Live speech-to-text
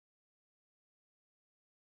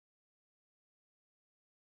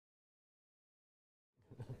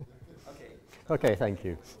Okay, thank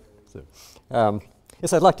you. So,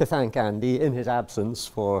 yes, I'd like to thank Andy in his absence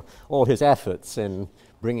for all his efforts in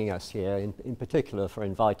bringing us here, in particular for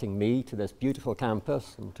inviting me to this beautiful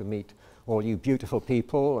campus and to meet all you beautiful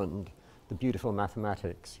people and the beautiful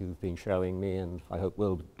mathematics you've been showing me and I hope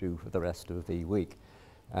will do for the rest of the week.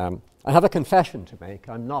 I have a confession to make.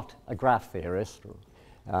 I'm not a graph theorist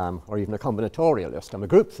or even a combinatorialist. I'm a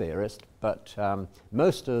group theorist, but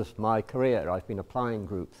most of my career I've been applying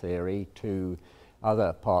group theory to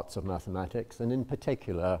other parts of mathematics, and in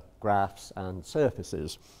particular graphs and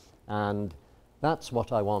surfaces. And that's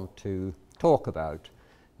what I want to talk about.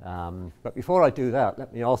 But before I do that,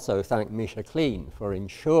 let me also thank Misha Kleen for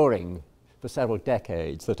ensuring for several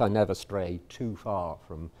decades that I never strayed too far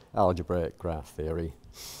from algebraic graph theory.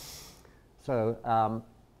 So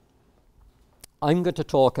I'm going to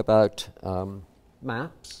talk about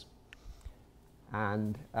maps,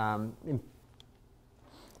 and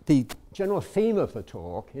the general theme of the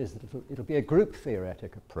talk is that it'll be a group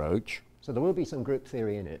theoretic approach, so there will be some group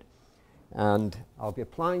theory in it, and I'll be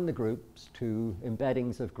applying the groups to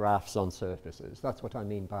embeddings of graphs on surfaces. That's what I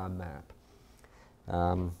mean by a map.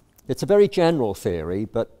 It's a very general theory,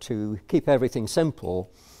 but to keep everything simple,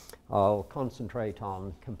 I'll concentrate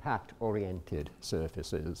on compact-oriented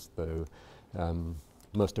surfaces, though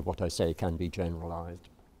most of what I say can be generalized.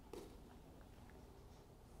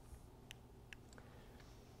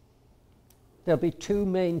 There'll be two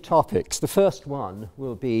main topics. The first one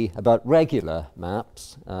will be about regular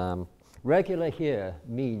maps. Regular here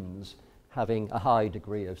means having a high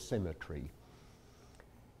degree of symmetry.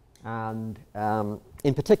 And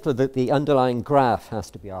in particular, that the underlying graph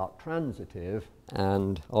has to be arc-transitive,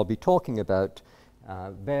 and I'll be talking about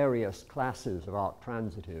various classes of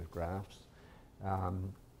arc-transitive graphs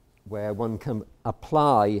where one can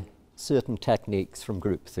apply certain techniques from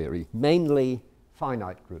group theory, mainly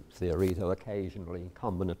finite group theory, though occasionally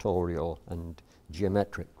combinatorial and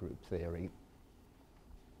geometric group theory.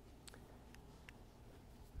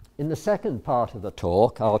 In the second part of the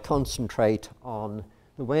talk, I'll concentrate on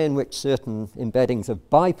the way in which certain embeddings of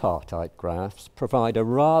bipartite graphs provide a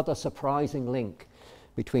rather surprising link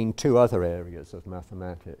between two other areas of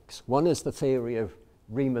mathematics. One is the theory of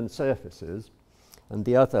Riemann surfaces, and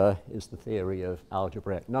the other is the theory of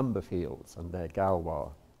algebraic number fields and their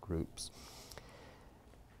Galois groups.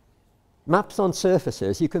 Maps on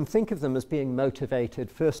surfaces, you can think of them as being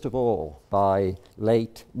motivated, first of all, by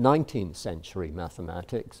late 19th century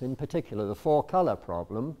mathematics, in particular the four-color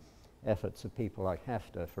problem, efforts of people like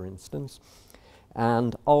Hefter, for instance,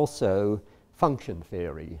 and also function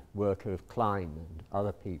theory, work of Klein and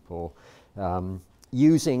other people,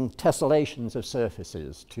 using tessellations of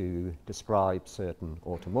surfaces to describe certain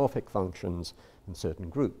automorphic functions and certain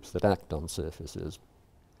groups that act on surfaces.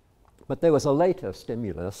 But there was a later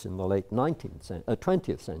stimulus in the late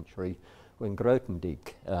 20th century when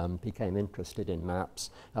Grothendieck became interested in maps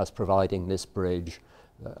as providing this bridge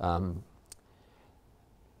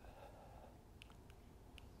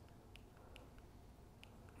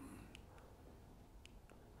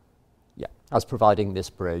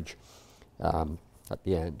at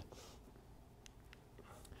the end.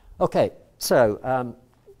 Okay, so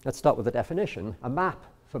let's start with the definition. A map,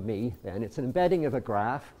 for me, then, it's an embedding of a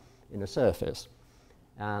graph in a surface.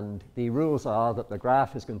 And the rules are that the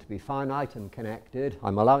graph is going to be finite and connected.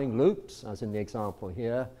 I'm allowing loops, as in the example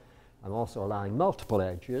here. I'm also allowing multiple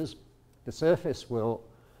edges. The surface will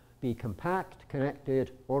be compact,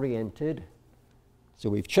 connected, oriented. So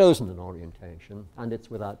we've chosen an orientation, and it's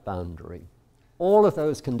without boundary. All of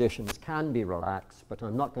those conditions can be relaxed, but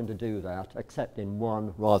I'm not going to do that except in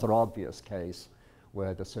one rather obvious case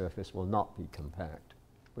where the surface will not be compact.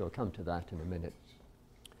 We'll come to that in a minute.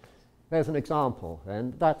 There's an example,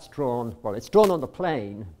 and that's drawn, well, it's drawn on the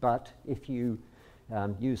plane, but if you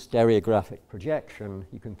use stereographic projection,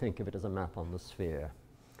 you can think of it as a map on the sphere.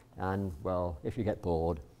 And, well, if you get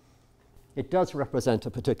bored, it does represent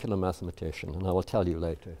a particular mathematician, and I will tell you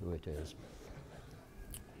later who it is.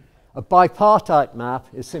 A bipartite map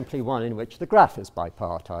is simply one in which the graph is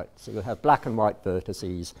bipartite. So you have black and white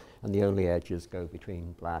vertices, and the only edges go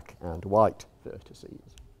between black and white vertices.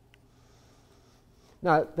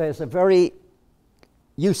 Now, there's a very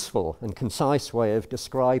useful and concise way of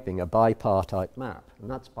describing a bipartite map, and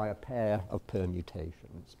that's by a pair of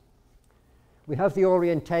permutations. We have the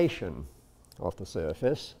orientation of the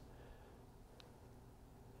surface.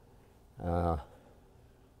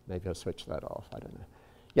 Maybe I'll switch that off, I don't know.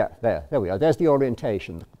 Yeah, there we are. There's the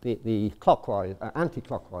orientation, the clockwise,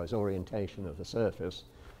 anti-clockwise orientation of the surface.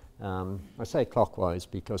 I say clockwise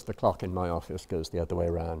because the clock in my office goes the other way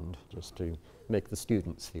around, just to make the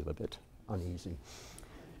students feel a bit uneasy.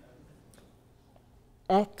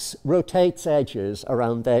 X rotates edges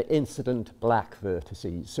around their incident black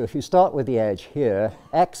vertices. So if you start with the edge here,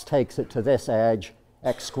 X takes it to this edge,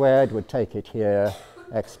 X squared would take it here,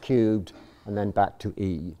 X cubed, and then back to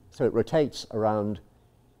E. So it rotates around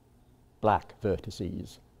black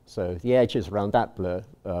vertices. So the edges around that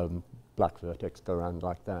black vertex go around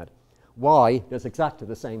like that. Y does exactly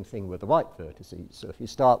the same thing with the white vertices. So if you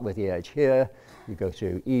start with the edge here, you go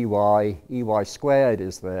to EY squared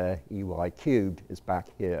is there, EY cubed is back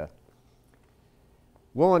here.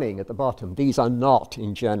 Warning at the bottom, these are not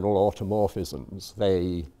in general automorphisms.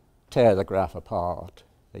 They tear the graph apart.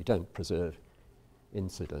 They don't preserve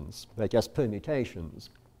incidence. They're just permutations.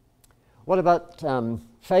 What about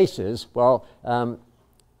faces? Well,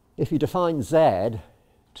 if you define Z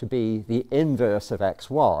to be the inverse of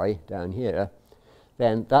xy down here,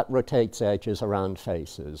 then that rotates edges around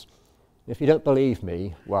faces. If you don't believe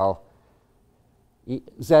me, well,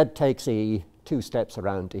 Z takes E 2 steps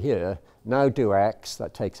around to here. Now do X,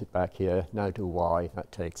 that takes it back here. Now do Y,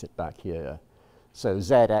 that takes it back here. So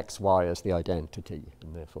ZXY is the identity,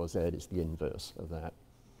 and therefore Z is the inverse of that.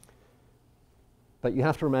 But you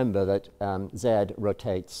have to remember that Z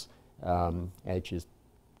rotates edges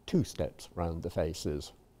 2 steps around the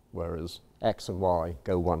faces, whereas X and Y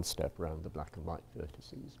go 1 step around the black and white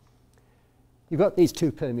vertices. You've got these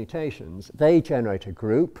 2 permutations. They generate a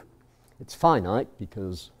group. It's finite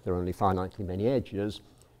because there are only finitely many edges,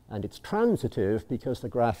 and it's transitive because the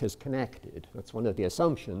graph is connected. That's one of the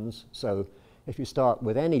assumptions. So if you start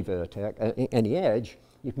with any vertex, any edge,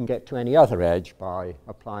 you can get to any other edge by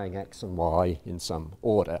applying X and Y in some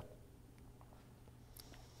order.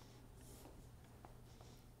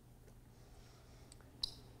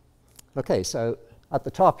 Okay, so at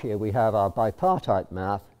the top here we have our bipartite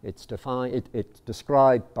map. It's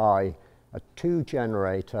described by a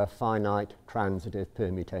 2-generator finite transitive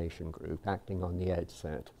permutation group acting on the edge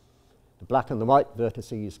set. The black and the white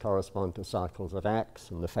vertices correspond to cycles of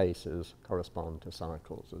X, and the faces correspond to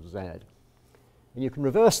cycles of Z. And you can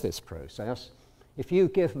reverse this process. If you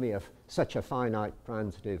give me such a finite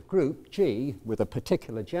transitive group, G, with a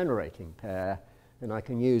particular generating pair, then I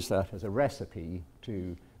can use that as a recipe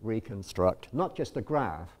to reconstruct not just a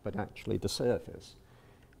graph, but actually the surface.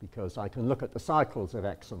 Because I can look at the cycles of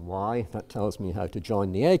X and Y, that tells me how to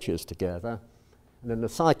join the edges together, and then the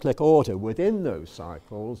cyclic order within those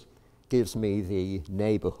cycles gives me the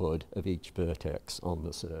neighborhood of each vertex on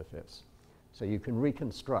the surface. So you can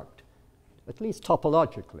reconstruct, at least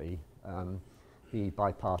topologically, the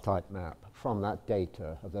bipartite map from that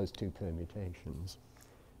data of those 2 permutations.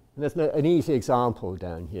 And there's an easy example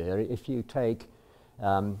down here. If you take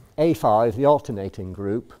A5, the alternating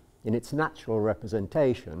group, in its natural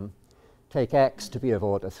representation, take X to be of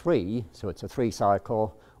order 3, so it's a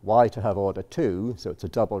 3-cycle, Y to have order 2, so it's a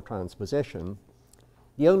double transposition.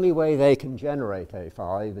 The only way they can generate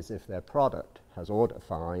A5 is if their product has order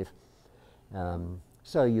 5.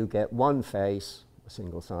 So you get one face, a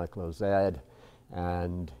single cycle of Z,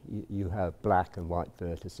 and you have black and white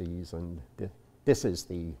vertices, and this is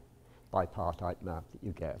the bipartite map that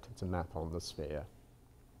you get. It's a map on the sphere.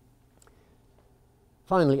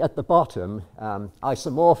 Finally, at the bottom,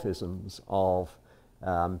 isomorphisms of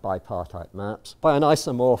bipartite maps. By an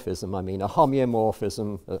isomorphism, I mean a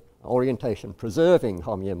homeomorphism, orientation-preserving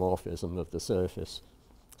homeomorphism of the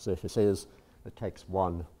surfaces that takes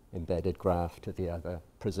one embedded graph to the other,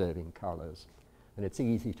 preserving colors. And it's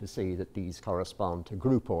easy to see that these correspond to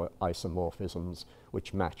group isomorphisms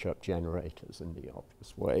which match up generators in the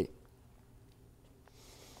obvious way.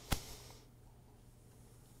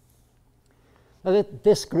 Now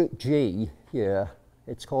this group G here,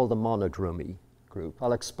 it's called the monodromy group.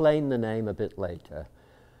 I'll explain the name a bit later.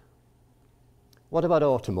 What about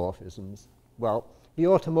automorphisms? Well, the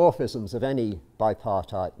automorphisms of any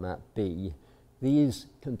bipartite map B, these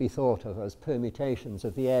can be thought of as permutations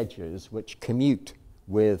of the edges which commute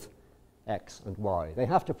with X and Y. They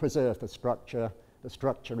have to preserve the structure. The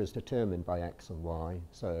structure is determined by X and Y,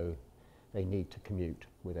 so they need to commute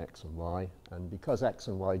with X and Y. And because X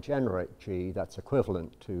and Y generate G, that's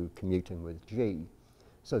equivalent to commuting with G.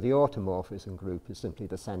 So the automorphism group is simply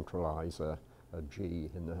the centralizer of G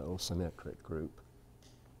in the whole symmetric group.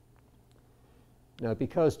 Now,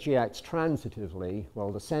 because G acts transitively,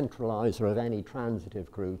 well, the centralizer of any transitive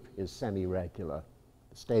group is semi-regular.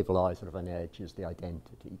 The stabilizer of an edge is the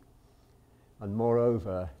identity. And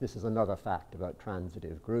moreover, this is another fact about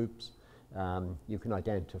transitive groups. You can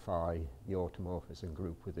identify the automorphism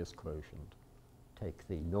group with this quotient. Take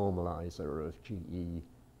the normalizer of GE,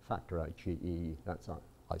 factor out GE, that's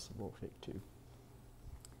isomorphic to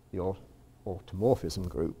the automorphism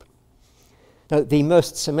group. Now, the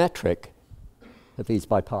most symmetric of these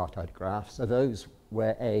bipartite graphs are those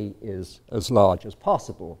where A is as large as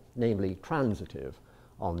possible, namely transitive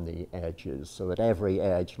on the edges, so that every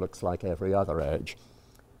edge looks like every other edge.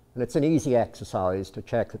 And it's an easy exercise to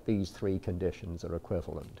check that these three conditions are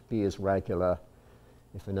equivalent. B is regular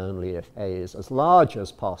if and only if A is as large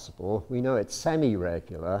as possible. We know it's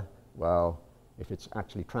semi-regular, well, if it's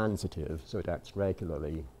actually transitive, so it acts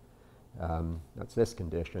regularly. That's this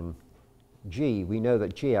condition. G, we know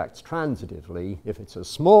that G acts transitively if it's as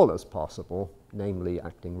small as possible, namely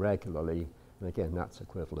acting regularly, and again that's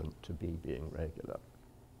equivalent to B being regular.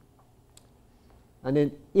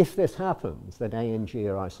 And if this happens, then A and G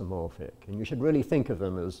are isomorphic, and you should really think of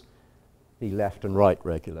them as the left and right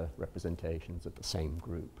regular representations of the same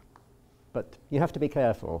group. But you have to be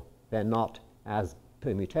careful, they're not, as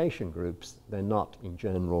permutation groups, they're not in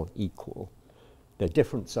general equal. They're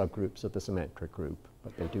different subgroups of the symmetric group,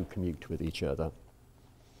 but they do commute with each other.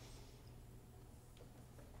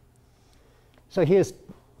 So here's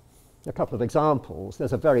a couple of examples.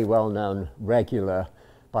 There's a very well-known regular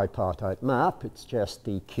bipartite map. It's just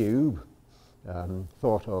the cube,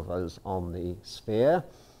 thought of as on the sphere.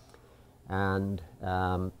 And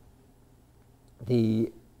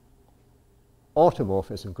the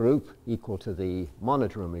automorphism group equal to the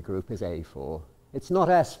monodromy group is A4. It's not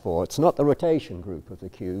S4. It's not the rotation group of the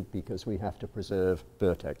cube because we have to preserve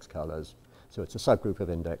vertex colors. So it's a subgroup of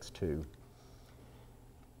index 2.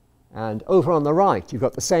 And over on the right, you've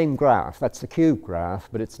got the same graph. That's the cube graph,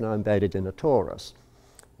 but it's now embedded in a torus.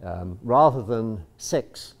 Rather than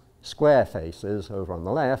 6 square faces over on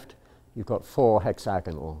the left, you've got 4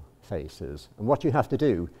 hexagonal faces. And what you have to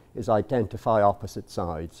do is identify opposite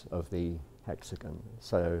sides of the hexagon.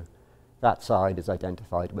 So that side is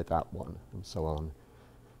identified with that one, and so on.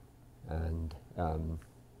 And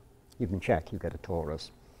you can check, you get a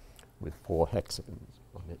torus with 4 hexagons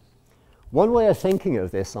on it. One way of thinking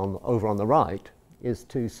of this over on the right is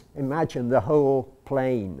to imagine the whole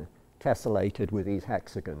plane tessellated with these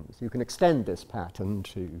hexagons. You can extend this pattern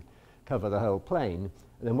to cover the whole plane,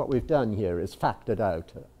 and then what we've done here is factored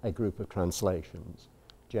out a group of translations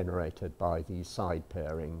generated by these side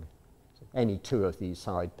pairing. So any 2 of these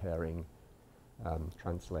side pairing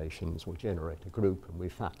translations will generate a group, and we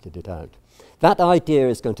factored it out. That idea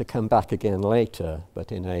is going to come back again later,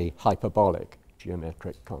 but in a hyperbolic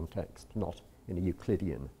geometric context, not in a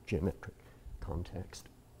Euclidean geometric context.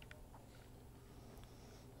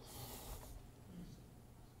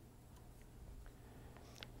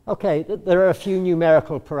 Okay, there are a few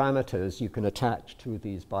numerical parameters you can attach to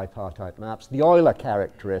these bipartite maps. The Euler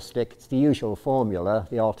characteristic, it's the usual formula,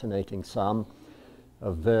 the alternating sum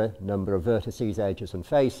of the number of vertices, edges, and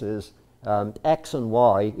faces. X and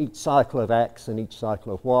Y, each cycle of X and each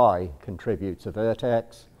cycle of Y contributes a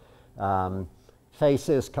vertex.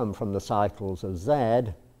 Faces come from the cycles of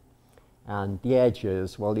Z, and the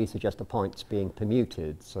edges, well, these are just the points being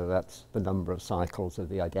permuted, so that's the number of cycles of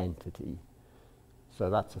the identity. So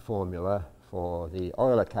that's a formula for the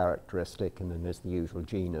Euler characteristic, and then there's the usual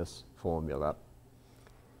genus formula.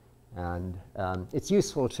 And it's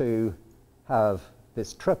useful to have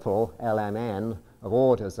this triple LMN of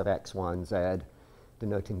orders of X, Y, and Z,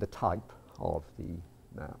 denoting the type of the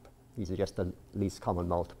map. These are just the least common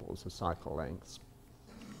multiples of cycle lengths.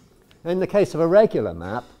 In the case of a regular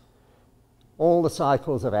map, all the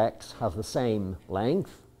cycles of X have the same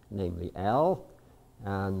length, namely L,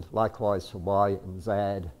 and likewise for Y and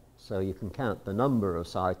Z, so you can count the number of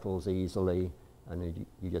cycles easily, and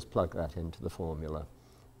you just plug that into the formula,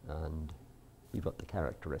 and you've got the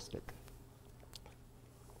characteristic.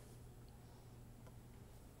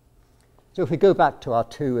 So if we go back to our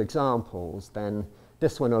 2 examples, then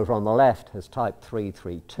this one over on the left has type 3,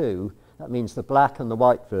 3, 2. That means the black and the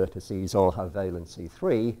white vertices all have valency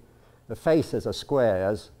 3. The faces are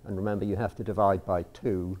squares, and remember you have to divide by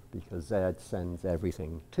 2 because Z sends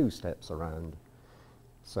everything 2 steps around.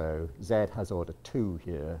 So Z has order 2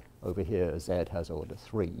 here. Over here Z has order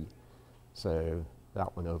 3. So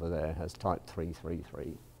that one over there has type 3, 3,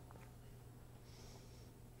 3.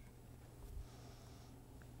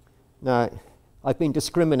 Now, I've been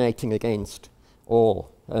discriminating against all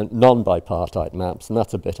non-bipartite maps, and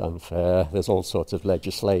that's a bit unfair. There's all sorts of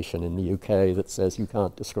legislation in the UK that says you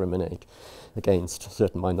can't discriminate against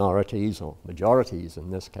certain minorities, or majorities in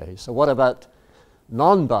this case. So what about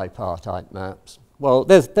non-bipartite maps? Well,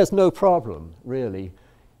 there's no problem, really.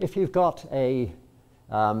 If you've got a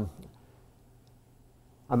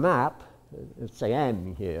map, let's say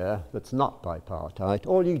M here, that's not bipartite,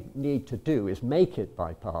 all you need to do is make it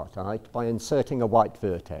bipartite by inserting a white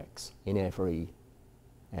vertex in every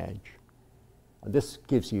edge. And this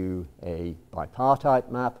gives you a bipartite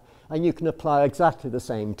map, And you can apply exactly the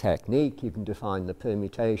same technique. You can define the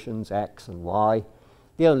permutations, x and y.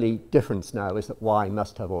 The only difference now is that y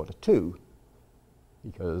must have order 2,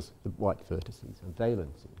 because the white vertices have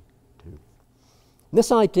valency 2.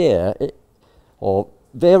 This idea, or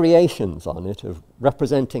variations on it, of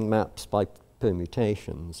representing maps by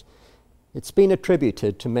permutations, it's been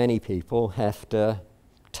attributed to many people: Hefter,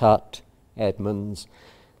 Tutt, Edmonds.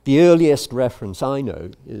 The earliest reference I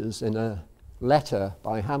know is in a letter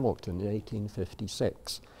by Hamilton in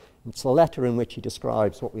 1856. It's a letter in which he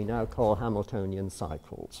describes what we now call Hamiltonian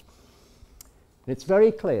cycles. It's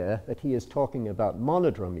very clear that he is talking about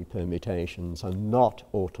monodromy permutations and not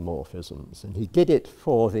automorphisms. And he did it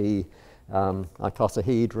for the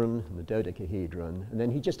icosahedron and the dodecahedron, and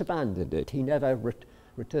then he just abandoned it. He never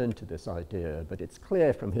returned to this idea, but it's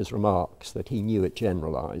clear from his remarks that he knew it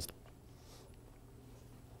generalized.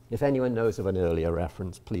 If anyone knows of an earlier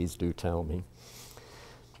reference, please do tell me.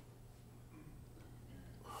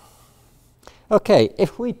 Okay,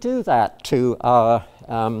 if we do that to our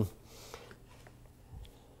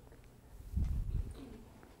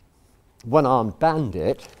one-armed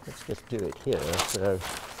bandit, let's just do it here. So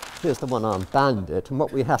here's the one-armed bandit, and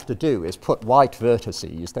what we have to do is put white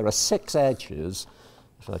vertices. There are 6 edges,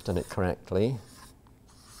 if I've done it correctly.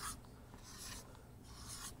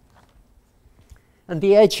 And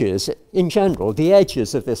the edges, in general, the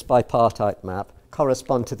edges of this bipartite map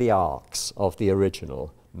correspond to the arcs of the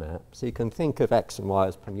original map. So you can think of x and y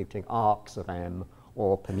as permuting arcs of M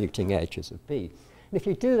or permuting edges of B. And if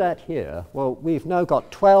you do that here, well, we've now got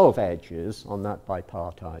 12 edges on that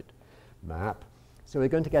bipartite map. So we're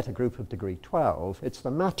going to get a group of degree 12. It's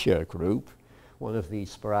the Mathieu group, one of these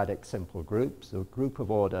sporadic simple groups, a group of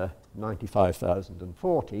order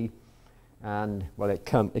 95,040. And, well, it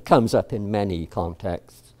comes up in many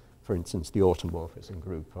contexts. For instance, the automorphism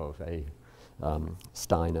group of a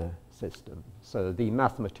Steiner system. So the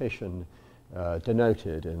mathematician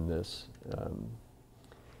denoted in this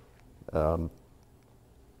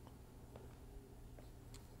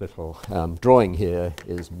little drawing here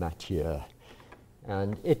is Mathieu.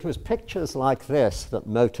 And it was pictures like this that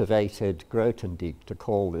motivated Grothendieck to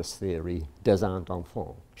call this theory dessin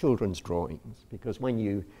d'enfant, children's drawings, because when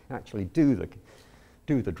you actually do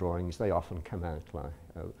the drawings, they often come out like,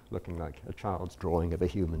 looking like a child's drawing of a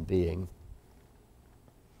human being.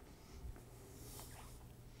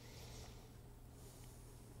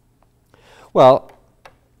 Well,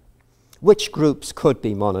 which groups could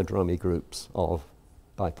be monodromy groups of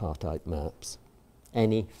bipartite maps?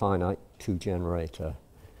 Any finite 2-generator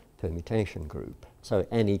permutation group. So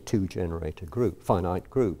any 2-generator group, finite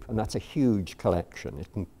group, and that's a huge collection.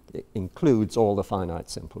 It includes all the finite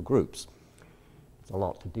simple groups. It's a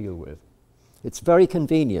lot to deal with. It's very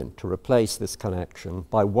convenient to replace this collection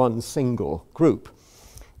by one single group.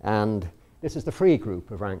 And this is the free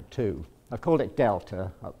group of rank 2. I've called it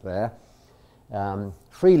delta up there.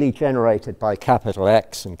 Freely generated by capital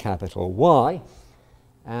X and capital Y.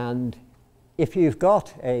 And if you've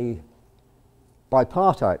got a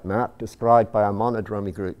bipartite map described by a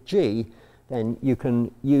monodromy group G, then you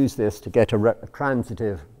can use this to get a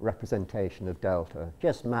transitive representation of delta.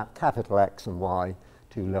 Just map capital X and Y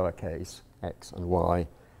to lowercase x and y,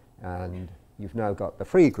 and you've now got the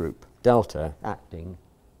free group delta acting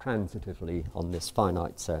transitively on this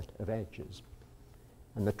finite set of edges.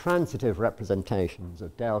 And the transitive representations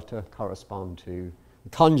of delta correspond to the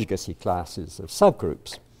conjugacy classes of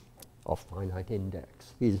subgroups of finite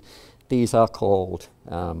index. These are called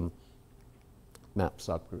map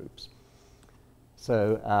subgroups.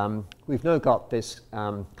 So we've now got this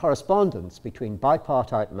correspondence between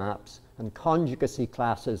bipartite maps and conjugacy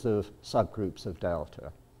classes of subgroups of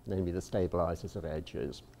delta, namely the stabilizers of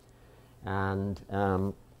edges. And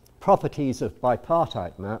properties of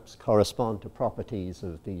bipartite maps correspond to properties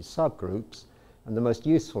of these subgroups, and the most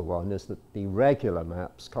useful one is that the regular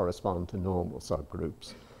maps correspond to normal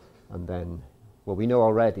subgroups. And then, well, we know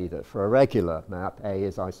already that for a regular map, A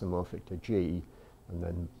is isomorphic to G, and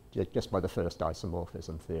then just by the first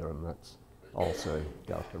isomorphism theorem, that's also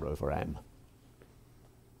delta over M.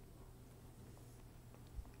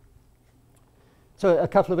 So a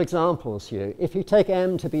couple of examples here. If you take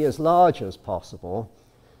M to be as large as possible,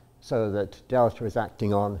 so that delta is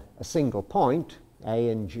acting on a single point, A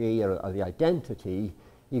and G are the identity,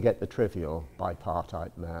 you get the trivial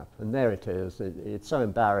bipartite map. And there it is. It's so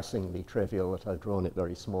embarrassingly trivial that I've drawn it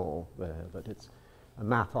very small there, but it's a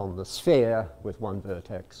map on the sphere with one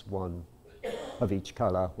vertex, one of each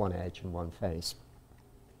color, one edge, and one face.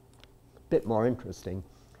 A bit more interesting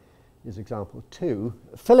is example 2.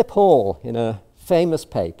 Philip Hall, in a famous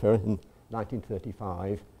paper in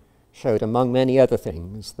 1935, showed, among many other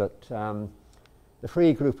things, that the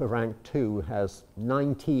free group of rank 2 has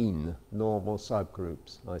 19 normal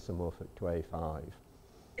subgroups isomorphic to A5.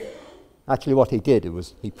 Actually, what he did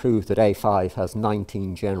was he proved that A5 has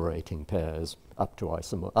 19 generating pairs up to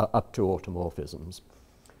automorphisms.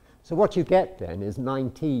 So what you get then is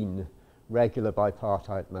 19 regular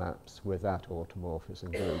bipartite maps with that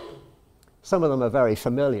automorphism group. Some of them are very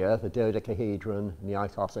familiar, the dodecahedron and the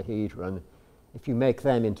icosahedron. If you make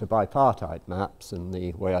them into bipartite maps in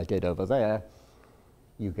the way I did over there,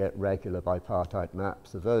 you get regular bipartite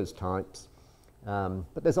maps of those types.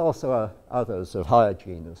 But there's also others of higher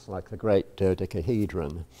genus, like the great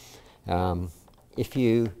dodecahedron. If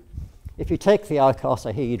you take the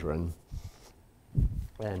icosahedron,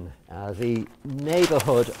 then the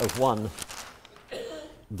neighborhood of one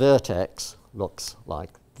vertex looks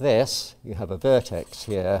like this. You have a vertex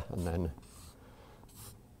here, and then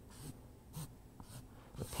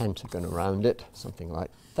a pentagon around it, something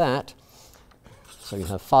like that. So you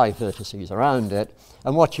have 5 vertices around it.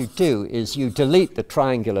 And what you do is you delete the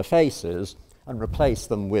triangular faces and replace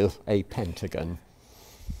them with a pentagon,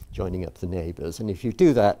 joining up the neighbors. And if you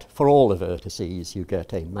do that for all the vertices, you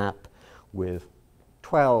get a map with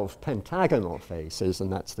 12 pentagonal faces,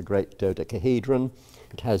 and that's the great dodecahedron.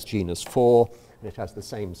 It has genus 4, and it has the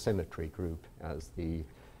same symmetry group as the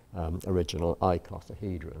original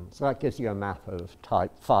icosahedron. So that gives you a map of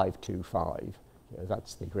type 525.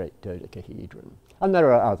 That's the great dodecahedron. And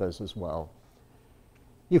there are others as well.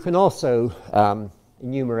 You can also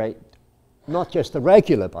enumerate not just the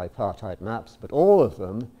regular bipartite maps, but all of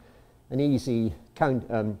them. An easy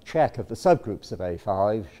check of the subgroups of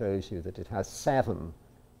A5 shows you that it has 7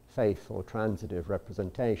 faithful transitive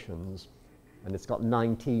representations, and it's got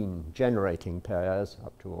 19 generating pairs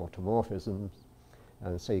up to automorphisms,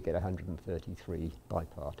 and so you get 133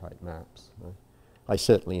 bipartite maps. I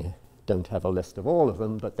certainly don't have a list of all of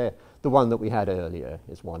them, but the one that we had earlier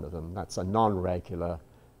is one of them. That's a non-regular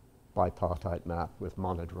bipartite map with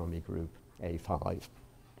monodromy group A5.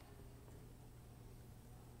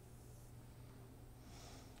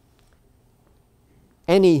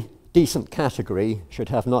 Any decent category should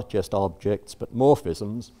have not just objects but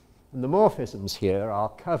morphisms, and the morphisms here are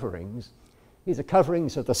coverings. These are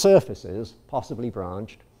coverings of the surfaces, possibly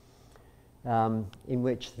branched, in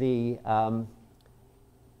which the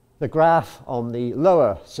graph on the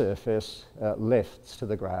lower surface lifts to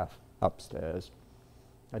the graph upstairs.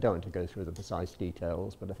 I don't want to go through the precise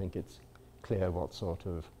details, but I think it's clear what sort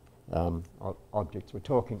of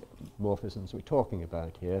morphisms we're talking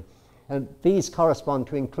about here. And these correspond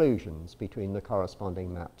to inclusions between the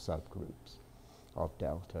corresponding map subgroups of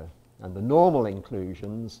delta. And the normal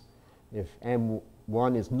inclusions, if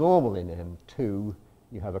M1 is normal in M2,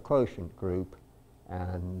 you have a quotient group,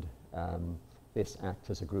 and this acts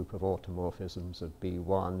as a group of automorphisms of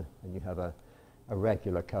B1, and you have a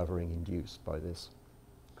regular covering induced by this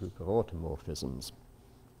group of automorphisms.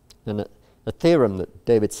 And a theorem that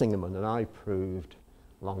David Singerman and I proved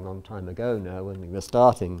a long, long time ago now when we were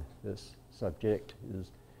starting this subject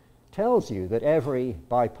tells you that every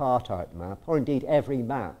bipartite map, or indeed every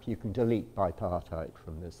map, you can delete bipartite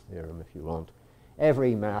from this theorem if you want.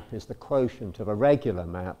 Every map is the quotient of a regular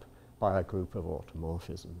map by a group of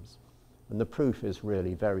automorphisms. And the proof is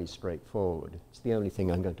really very straightforward. It's the only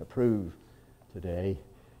thing I'm going to prove today.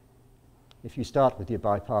 If you start with your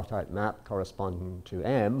bipartite map corresponding to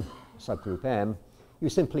M, subgroup M, you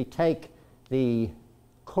simply take the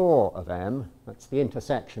core of M, that's the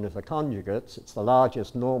intersection of the conjugates, it's the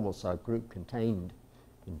largest normal subgroup contained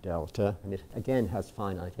in delta, and it again has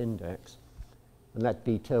finite index, and let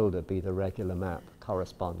B tilde be the regular map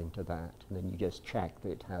corresponding to that, and then you just check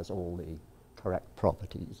that it has all the correct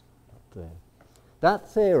properties up there. That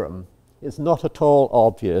theorem is not at all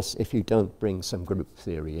obvious if you don't bring some group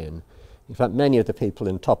theory in. In fact, many of the people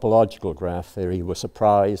in topological graph theory were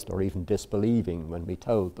surprised or even disbelieving when we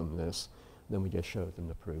told them this. Then we just showed them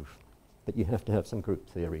the proof. But you have to have some group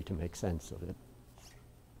theory to make sense of it.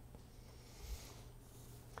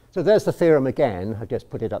 So there's the theorem again. I just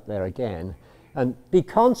put it up there again. And the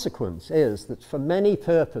consequence is that for many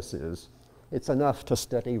purposes, it's enough to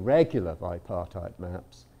study regular bipartite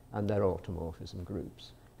maps and their automorphism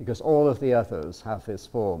groups, because all of the others have this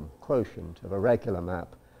form, quotient of a regular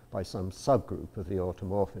map by some subgroup of the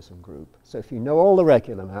automorphism group. So if you know all the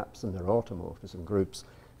regular maps and their automorphism groups,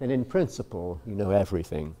 then in principle, you know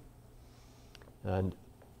everything. And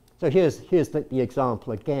so here's the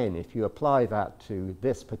example again. If you apply that to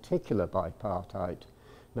this particular bipartite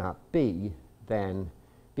map B, then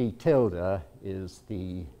B tilde is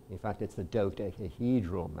in fact, it's the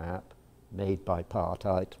dodecahedral map made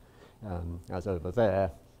bipartite, as over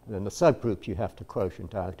there. And then the subgroup you have to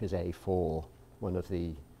quotient out is A4, one of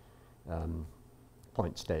the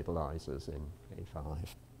point stabilizers in A5.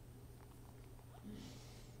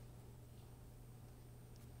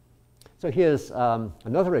 So here's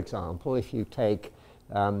another example. If you take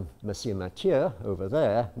Monsieur Mathieu over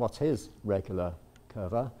there, what's his regular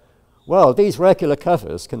cover? Well, these regular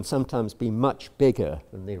covers can sometimes be much bigger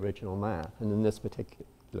than the original map, and in this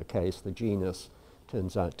particular case, the genus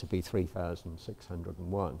turns out to be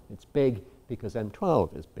 3601. It's big because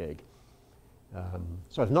M12 is big.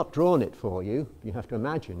 So I've not drawn it for you. You have to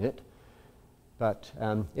imagine it. But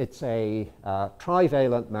it's a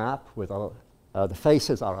trivalent map with the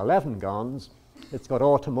faces are 11 gons. It's got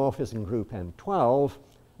automorphism group M12,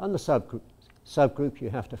 and the subgroup you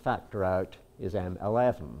have to factor out is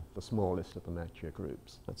M11, the smallest of the Mathieu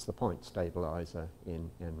groups. That's the point stabilizer in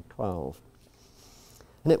M12.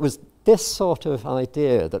 And it was this sort of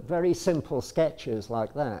idea that very simple sketches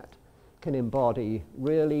like that can embody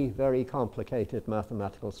really very complicated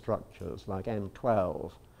mathematical structures like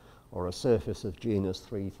M12 or a surface of genus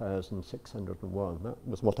 3601. That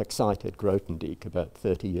was what excited Grothendieck about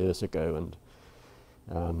 30 years ago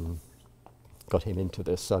and got him into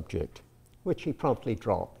this subject, which he promptly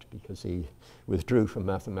dropped because he withdrew from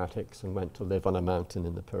mathematics and went to live on a mountain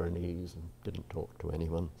in the Pyrenees and didn't talk to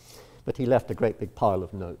anyone. But he left a great big pile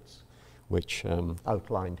of notes which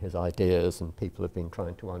outlined his ideas, and people have been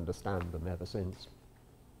trying to understand them ever since.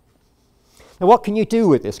 Now, what can you do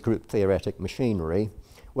with this group theoretic machinery?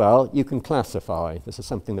 Well, you can classify. This is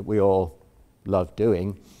something that we all love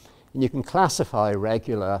doing. And you can classify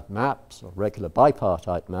regular maps or regular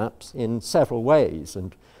bipartite maps in several ways.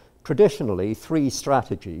 And traditionally, 3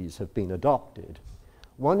 strategies have been adopted.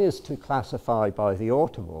 One is to classify by the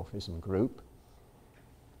automorphism group.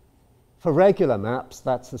 For regular maps,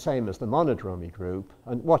 that's the same as the monodromy group.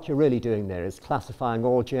 And what you're really doing there is classifying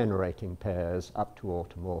all generating pairs up to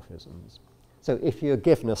automorphisms. So if you're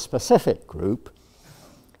given a specific group,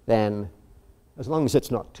 then as long as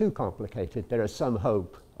it's not too complicated, there is some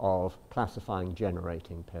hope of classifying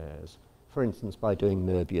generating pairs. For instance, by doing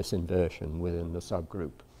Möbius inversion within the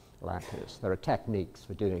subgroup lattice. There are techniques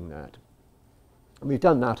for doing that. And we've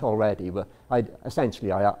done that already, but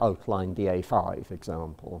essentially I outlined the A5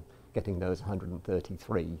 example, getting those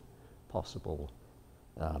 133 possible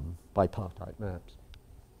bipartite maps.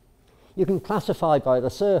 You can classify by the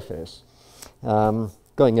surface,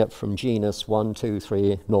 going up from genus 1, 2,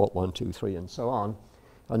 3, 0, 1, 2, 3, and so on.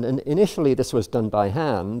 And initially this was done by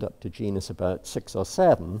hand up to genus about 6 or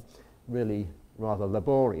 7, really rather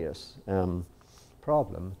laborious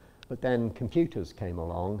problem. But then computers came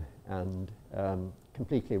along and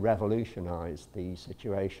completely revolutionized the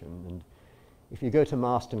situation. And if you go to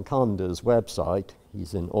Marston Conder's website,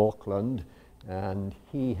 he's in Auckland, and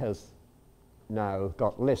he has now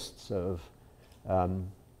got lists of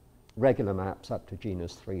regular maps up to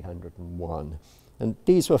genus 301. And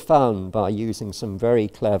these were found by using some very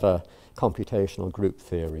clever computational group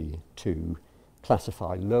theory to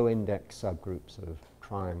classify low-index subgroups of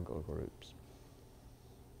triangle groups.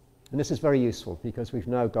 And this is very useful because we've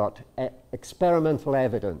now got experimental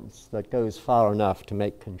evidence that goes far enough to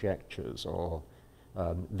make conjectures or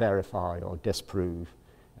verify or disprove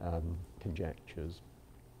conjectures.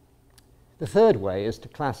 The third way is to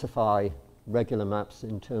classify regular maps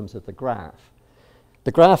in terms of the graph.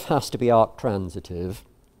 The graph has to be arc-transitive.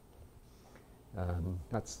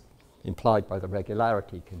 That's implied by the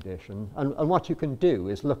regularity condition. And what you can do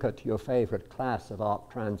is look at your favorite class of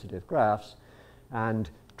arc-transitive graphs and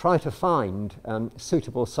try to find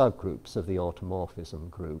suitable subgroups of the automorphism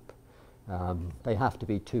group. They have to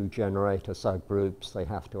be 2 generator subgroups. They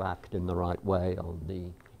have to act in the right way on the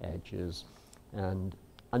edges. And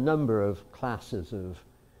a number of classes of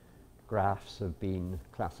graphs have been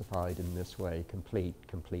classified in this way, complete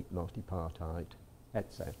multipartite,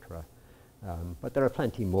 etc. But there are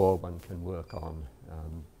plenty more one can work on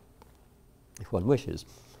if one wishes.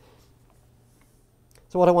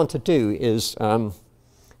 So what I want to do is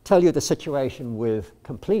tell you the situation with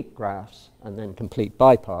complete graphs and then complete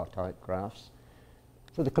bipartite graphs.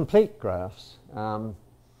 So the complete graphs,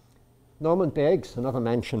 Norman Biggs, another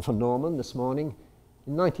mention from Norman this morning,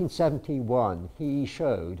 in 1971 he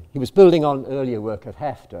was building on earlier work of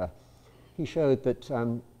Hefter, he showed that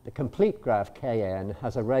the complete graph Kn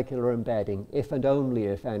has a regular embedding if and only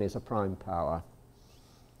if n is a prime power.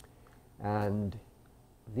 And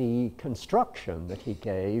the construction that he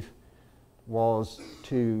gave was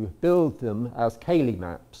to build them as Cayley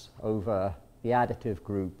maps over the additive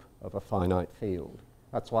group of a finite field.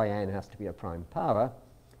 That's why n has to be a prime power.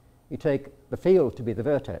 You take the field to be the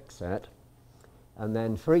vertex set, And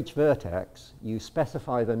then for each vertex, you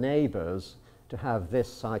specify the neighbors to have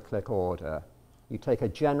this cyclic order. You take a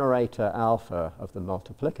generator alpha of the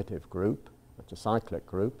multiplicative group, that's a cyclic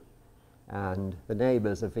group, and the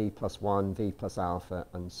neighbors are v plus 1, v plus alpha,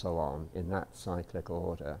 and so on in that cyclic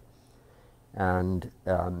order. And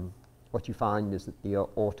what you find is that the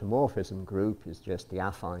automorphism group is just the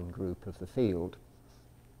affine group of the field.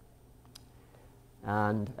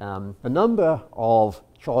 And the number of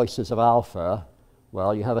choices of alpha,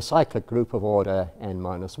 well, you have a cyclic group of order n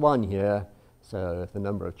minus 1 here, so the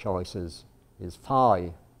number of choices is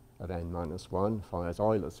phi of n minus 1, phi is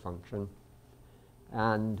Euler's function.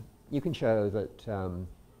 And you can show that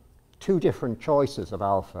two different choices of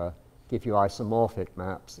alpha give you isomorphic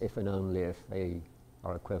maps if and only if they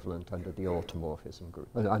are equivalent under the automorphism group,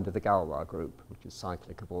 under the Galois group, which is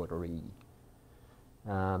cyclic of order E.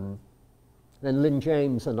 Then Lynn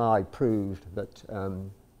James and I proved that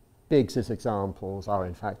Biggs's examples are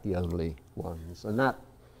in fact the only ones, and that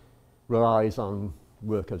relies on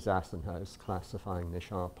work of Zassenhaus classifying the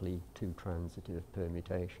sharply two-transitive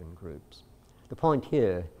permutation groups. The point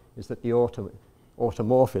here is that the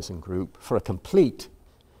automorphism group, for a complete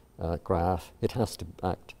graph, it has to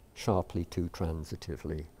act sharply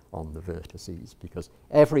two-transitively on the vertices, because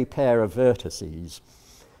every pair of vertices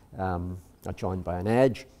are joined by an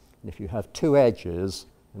edge, and if you have two edges,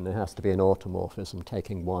 then there has to be an automorphism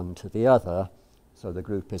taking one to the other, so the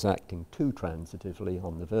group is acting two-transitively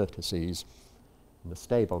on the vertices, and the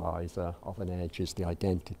stabilizer of an edge is the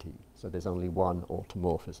identity. So there's only one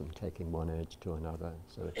automorphism taking one edge to another.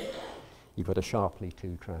 So you've got a sharply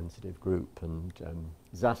two-transitive group, and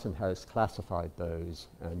Zassenhaus classified those,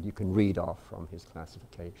 and you can read off from his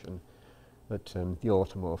classification that the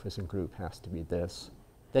automorphism group has to be this.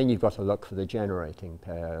 Then you've got to look for the generating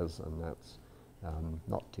pairs, and that's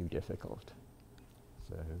not too difficult.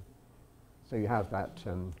 So you have that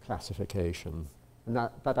classification. And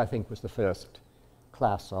that, I think, was the first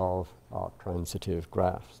class of arc-transitive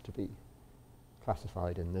graphs to be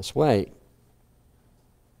classified in this way.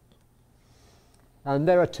 And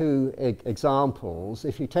there are two examples.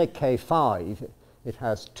 If you take K5, it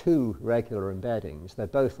has two regular embeddings. They're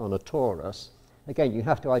both on a torus. Again, you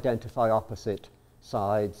have to identify opposite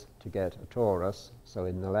sides to get a torus. So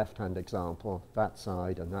in the left-hand example, that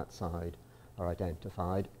side and that side are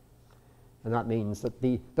identified. And that means that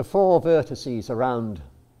the four vertices around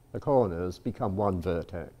the corners become one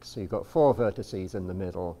vertex. So you've got four vertices in the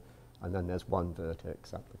middle, and then there's one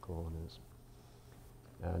vertex at the corners.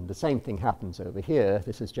 And the same thing happens over here.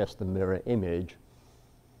 This is just the mirror image.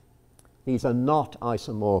 These are not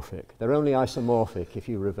isomorphic. They're only isomorphic if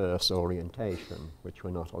you reverse orientation, which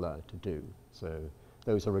we're not allowed to do. So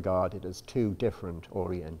those are regarded as two different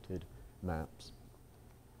oriented maps.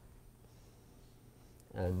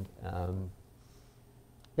 And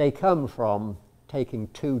they come from taking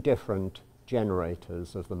two different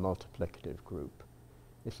generators of the multiplicative group.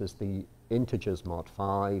 This is the integers mod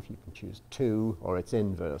 5. You can choose 2 or its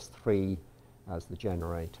inverse 3 as the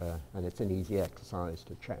generator, and it's an easy exercise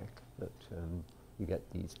to check that you get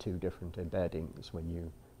these two different embeddings when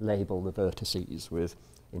you label the vertices with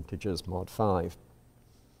integers mod 5.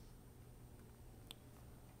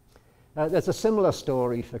 There's a similar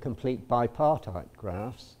story for complete bipartite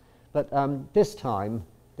graphs, but this time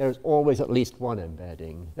there's always at least one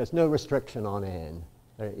embedding. There's no restriction on n.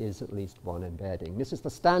 There is at least one embedding. This is the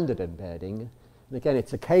standard embedding, and again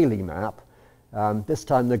it's a Cayley map. This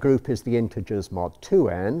time the group is the integers mod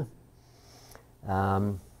 2n.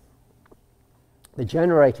 The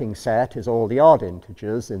generating set is all the odd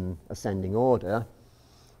integers in ascending order,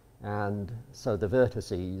 and so the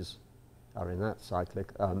vertices are in that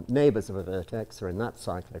cyclic, neighbors of a vertex are in that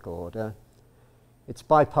cyclic order. It's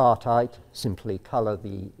bipartite, simply color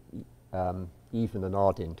the even and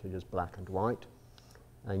odd integers black and white,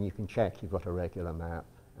 and you can check you've got a regular map,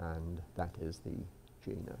 and that is the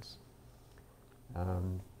genus.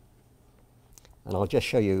 And I'll just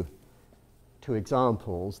show you two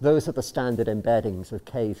examples. Those are the standard embeddings of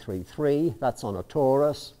K33. That's on a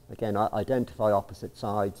torus. Again, identify opposite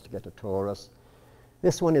sides to get a torus.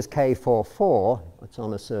 This one is K44. It's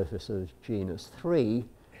on a surface of genus 3.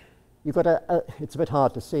 You've got it's a bit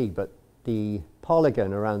hard to see, but the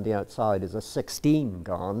polygon around the outside is a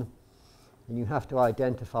 16-gon, and you have to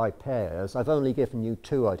identify pairs. I've only given you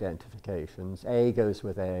two identifications. A goes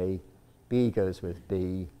with A, B goes with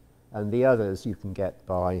B, and the others you can get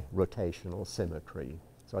by rotational symmetry.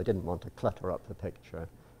 So I didn't want to clutter up the picture,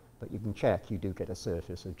 but you can check you do get a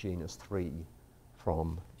surface of genus 3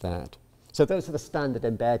 from that. So those are the standard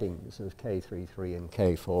embeddings of K33 and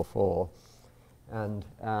K44. And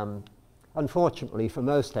Unfortunately, for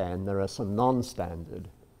most n, there are some non-standard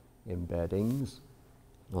embeddings.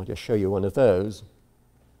 I'll just show you one of those.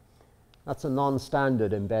 That's a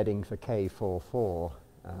non-standard embedding for K44.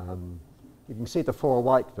 You can see the 4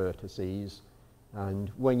 white vertices, and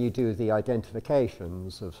when you do the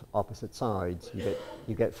identifications of opposite sides,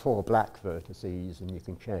 you get 4 black vertices, and you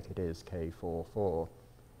can check it is K44.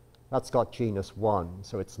 That's got genus 1,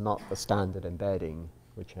 so it's not the standard embedding,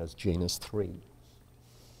 which has genus 3.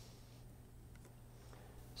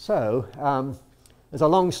 So there's a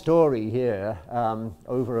long story here.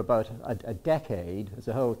 Over about a decade, there's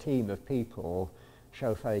a whole team of people,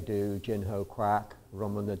 Xiaofei Du, Jinho Kwak,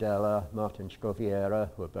 Roman Nadella, Martin Scoviera,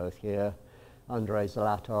 who are both here, Andrei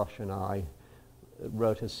Zlatosh, and I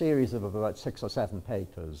wrote a series of about 6 or 7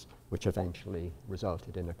 papers which eventually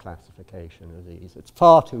resulted in a classification of these. It's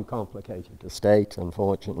far too complicated to state,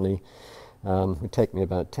 unfortunately. It would take me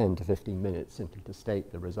about 10 to 15 minutes simply to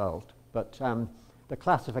state the result. But the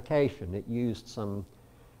classification, it used some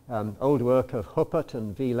old work of Huppert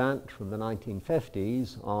and Wieland from the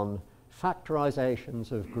 1950s on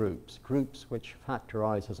factorizations of groups, groups which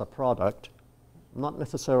factorize as a product, not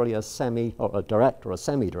necessarily a semi or a direct or a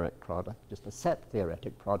semi-direct product, just a set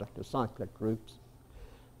theoretic product of cyclic groups,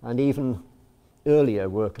 and even earlier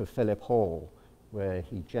work of Philip Hall, where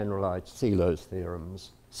he generalized Celo's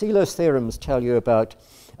theorems. Celo's theorems tell you about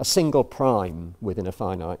a single prime within a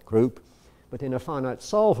finite group, but in a finite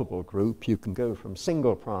solvable group, you can go from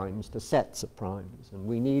single primes to sets of primes, and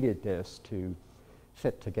we needed this to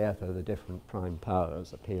fit together the different prime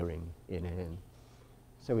powers appearing in N.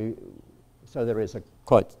 So there is a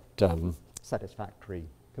quite satisfactory,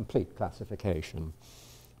 complete classification.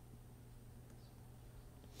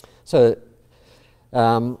 So,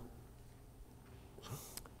 right,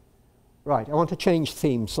 I want to change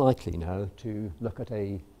theme slightly now to look at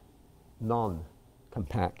a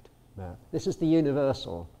non-compact map. This is the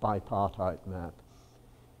universal bipartite map.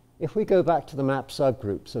 If we go back to the map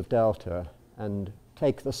subgroups of delta and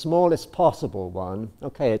take the smallest possible one,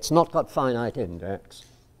 okay, it's not got finite index,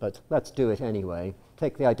 but let's do it anyway.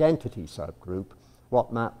 Take the identity subgroup.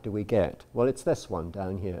 What map do we get? Well, it's this one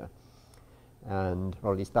down here, and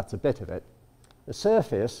or at least that's a bit of it. The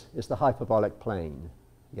surface is the hyperbolic plane,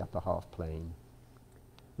 the upper half plane.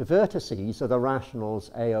 The vertices are the rationals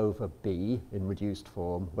A over B in reduced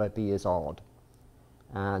form, where B is odd.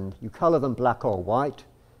 And you colour them black or white,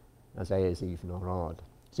 as A is even or odd.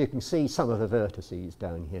 So you can see some of the vertices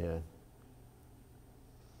down here.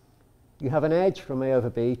 You have an edge from A over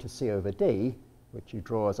B to C over D, which you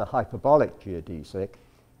draw as a hyperbolic geodesic,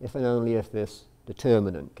 if and only if this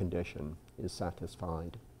determinant condition is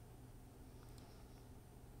satisfied.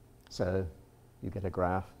 So you get a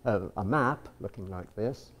graph, a map looking like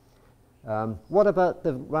this. What about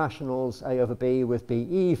the rationals A over B with B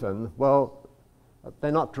even? Well,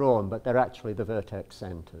 they're not drawn, but they're actually the vertex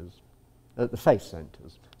centers, the face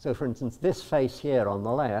centers. So for instance, this face here on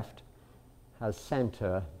the left has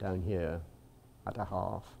center down here at a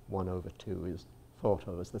half. 1 over 2 is thought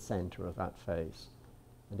of as the center of that face.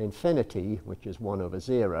 And infinity, which is 1 over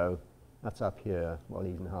 0, that's up here, well,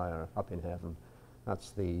 even higher, up in heaven.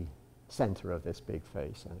 That's the center of this big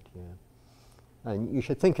face out here. And you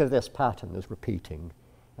should think of this pattern as repeating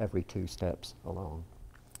every 2 steps along.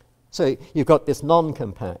 So you've got this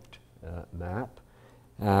non-compact map,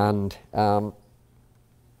 and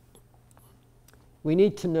we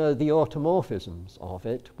need to know the automorphisms of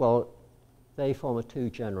it. Well, they form a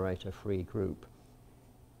 2-generator free group.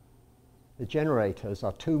 The generators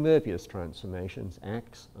are 2 Möbius transformations,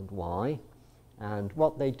 X and Y, and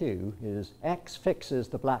what they do is X fixes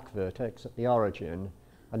the black vertex at the origin,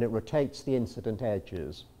 and it rotates the incident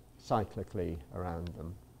edges cyclically around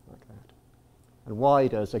them, like that. And Y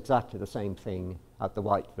does exactly the same thing at the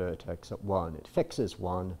white vertex at 1. It fixes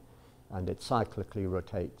 1, and it cyclically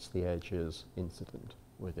rotates the edges incident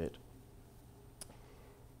with it.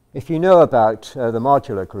 If you know about the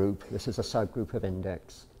modular group, this is a subgroup of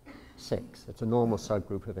index 6. It's a normal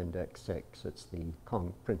subgroup of index 6. It's the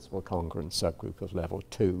principal congruent subgroup of level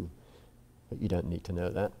 2, but you don't need to know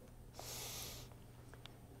that.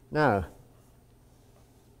 Now,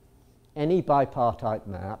 any bipartite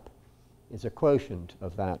map is a quotient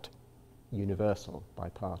of that universal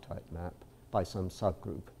bipartite map by some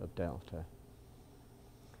subgroup of delta.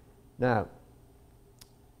 Now,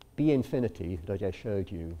 B infinity that I just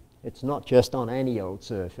showed you, it's not just on any old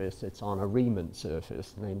surface, it's on a Riemann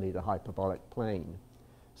surface, namely the hyperbolic plane.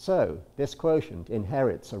 So this quotient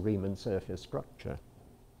inherits a Riemann surface structure.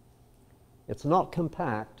 It's not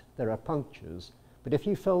compact, there are punctures, but if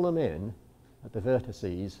you fill them in at the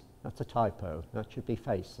vertices, that's a typo. That should be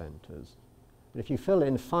face centers. But if you fill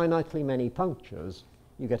in finitely many punctures,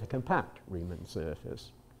 you get a compact Riemann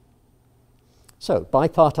surface. So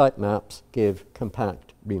bipartite maps give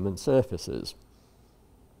compact Riemann surfaces.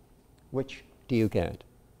 Which do you get?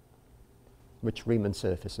 Which Riemann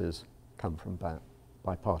surfaces come from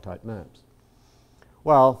bipartite maps?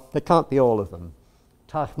 Well, they can't be all of them.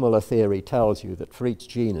 Teichmuller theory tells you that for each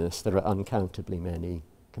genus there are uncountably many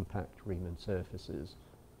compact Riemann surfaces,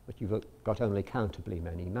 but you've got only countably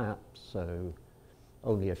many maps, so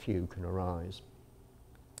only a few can arise.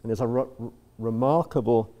 And there's a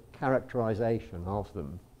remarkable characterization of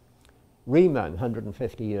them. Riemann,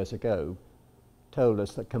 150 years ago, told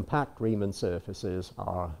us that compact Riemann surfaces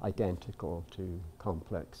are identical to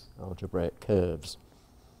complex algebraic curves.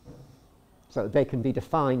 So they can be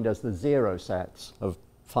defined as the zero sets of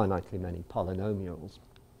finitely many polynomials.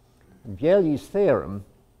 And Biely's theorem,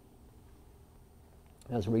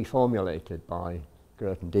 as reformulated by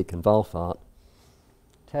Grothendieck and Wolfart,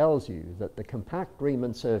 tells you that the compact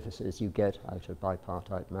Riemann surfaces you get out of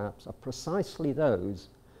bipartite maps are precisely those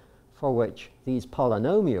for which these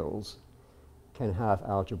polynomials can have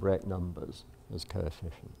algebraic numbers as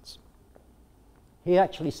coefficients. He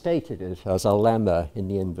actually stated it as a lemma in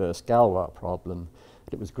the inverse Galois problem,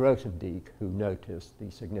 but it was Grothendieck who noticed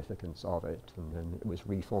the significance of it, and then it was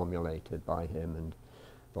reformulated by him and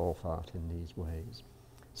Wolfart in these ways.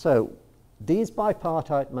 So these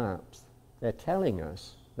bipartite maps, they're telling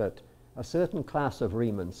us that a certain class of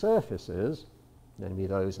Riemann surfaces, namely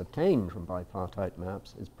those obtained from bipartite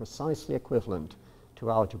maps, is precisely equivalent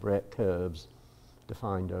to algebraic curves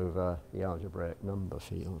defined over the algebraic number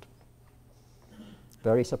field.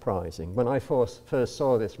 Very surprising. When I first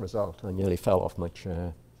saw this result, I nearly fell off my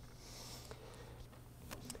chair.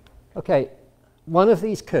 Okay, one of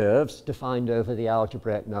these curves defined over the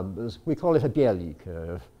algebraic numbers, we call it a Biely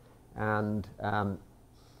curve, and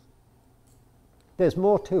there's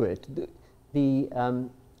more to it. The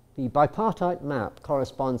bipartite map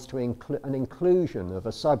corresponds to an inclusion of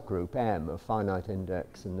a subgroup M of finite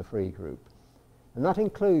index in the free group, and that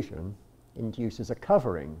inclusion induces a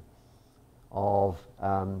covering of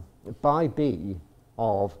by B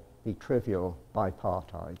of the trivial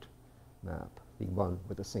bipartite map, the one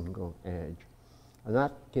with a single edge. And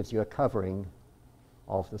that gives you a covering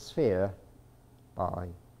of the sphere by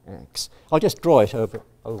X. I'll just draw it over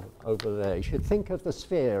there. You should think of the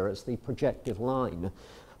sphere as the projective line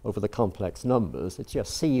over the complex numbers. It's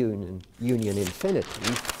just C union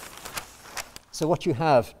infinity. So what you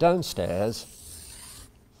have downstairs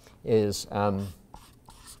is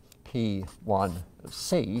P1 of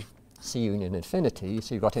C union infinity.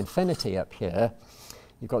 So you've got infinity up here.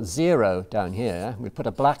 You've got 0 down here. We put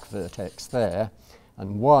a black vertex there.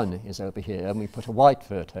 And 1 is over here. And we put a white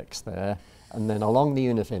vertex there. And then along the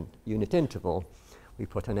unit interval, we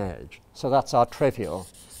put an edge. So that's our trivial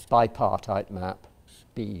bipartite map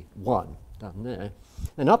B1 down there.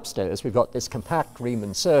 And upstairs, we've got this compact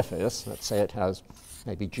Riemann surface. Let's say it has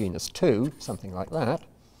maybe genus 2, something like that.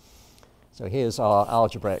 So here's our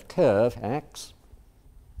algebraic curve, X.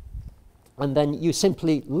 And then you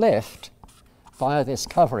simply lift, via this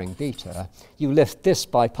covering beta, you lift this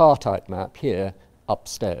bipartite map here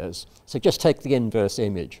upstairs. So just take the inverse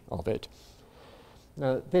image of it.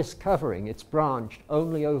 Now this covering, it's branched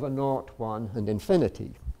only over 0, 1, and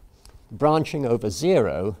infinity. Branching over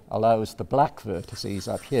 0 allows the black vertices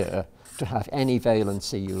up here to have any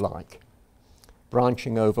valency you like.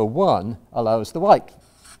 Branching over 1 allows the white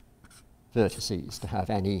vertices to have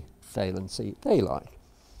any valency they like.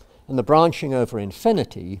 And the branching over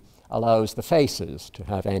infinity allows the faces to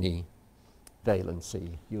have any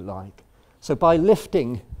valency you like. So by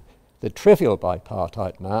lifting the trivial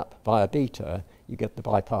bipartite map via beta, you get the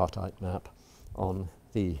bipartite map on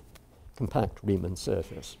the compact Riemann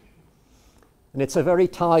surface. And it's a very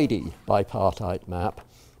tidy bipartite map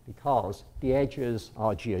because the edges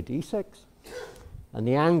are geodesics and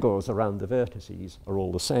the angles around the vertices are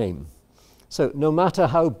all the same. So no matter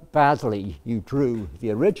how badly you drew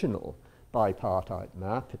the original bipartite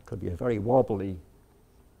map, it could be a very wobbly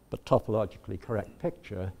but topologically correct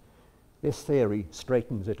picture, this theory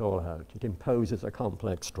straightens it all out. It imposes a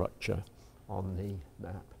complex structure on the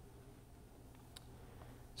map.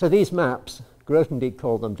 So these maps, Grothendieck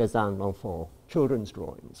called them dessins d'enfants, children's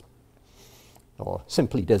drawings, or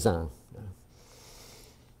simply dessins.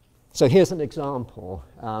 So here's an example.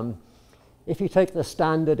 If you take the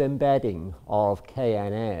standard embedding of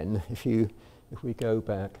KNN, if we go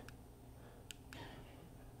back,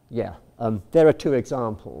 there are two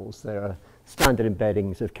examples. There are standard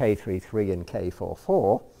embeddings of K33 and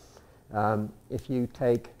K44. If you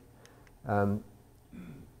take the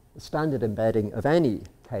standard embedding of any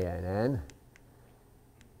KNN,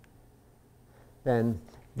 then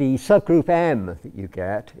the subgroup M that you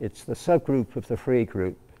get, it's the subgroup of the free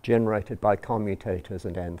group generated by commutators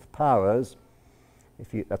and nth powers.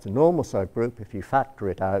 That's a normal subgroup. If you factor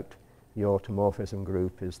it out, the automorphism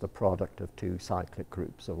group is the product of two cyclic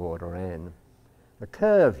groups of order n. The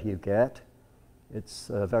curve you get, it's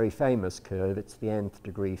a very famous curve. It's the nth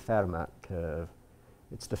degree Fermat curve.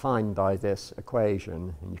 It's defined by this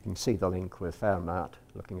equation, and you can see the link with Fermat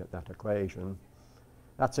looking at that equation.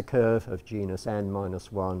 That's a curve of genus n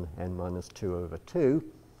minus 1, n minus 2 over 2.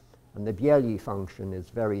 And the Bielyi function is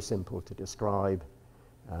very simple to describe.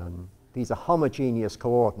 These are homogeneous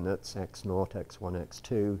coordinates, x0, x1,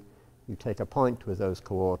 x2. You take a point with those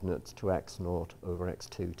coordinates to x0 over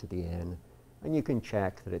x2 to the n, and you can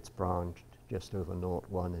check that it's branched just over 0,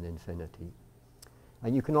 1, and infinity.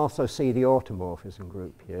 And you can also see the automorphism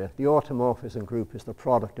group here. The automorphism group is the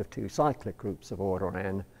product of two cyclic groups of order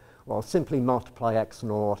n. Well, simply multiply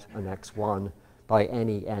x0 and x1 by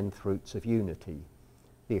any nth roots of unity.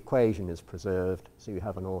 The equation is preserved, so you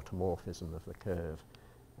have an automorphism of the curve.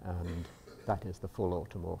 And that is the full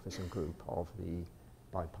automorphism group of the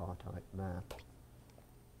bipartite map.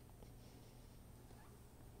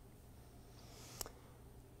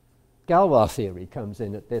 Galois theory comes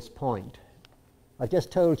in at this point. I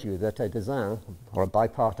just told you that a Dessin, or a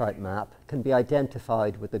bipartite map, can be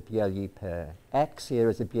identified with a Bielyi pair. X here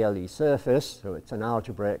is a Bielyi surface, so it's an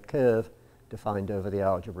algebraic curve defined over the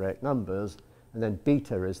algebraic numbers, and then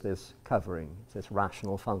beta is this covering, it's this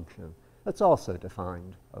rational function. That's also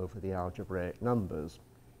defined over the algebraic numbers.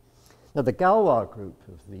 Now the Galois group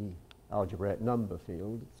of the algebraic number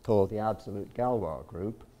field, it's called the absolute Galois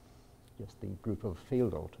group, just the group of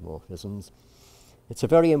field automorphisms. It's a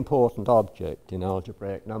very important object in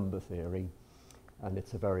algebraic number theory, and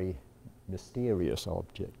it's a very mysterious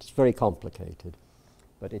object. It's very complicated,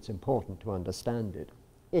 but it's important to understand it.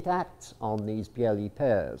 It acts on these Bielyi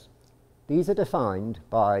pairs. These are defined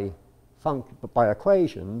by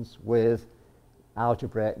equations with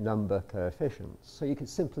algebraic number coefficients. So you can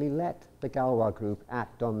simply let the Galois group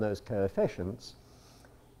act on those coefficients,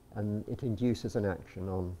 and it induces an action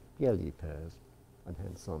on Bielyi pairs, and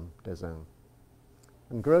hence on Dessin.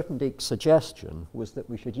 And Grothendieck's suggestion was that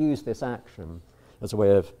we should use this action as a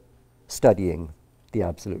way of studying the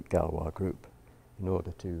absolute Galois group in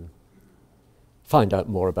order to find out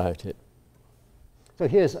more about it. So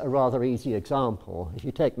here's a rather easy example. If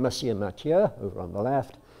you take Monsieur Mathieu over on the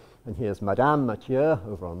left, and here's Madame Mathieu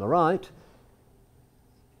over on the right,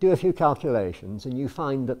 do a few calculations, and you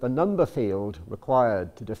find that the number field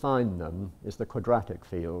required to define them is the quadratic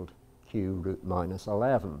field, q root minus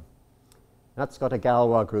 11. That's got a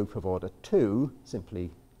Galois group of order 2,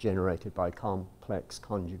 simply generated by complex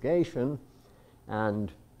conjugation,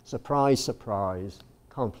 and surprise, surprise,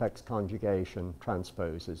 complex conjugation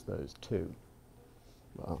transposes those two.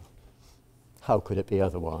 Well, how could it be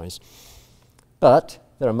otherwise? But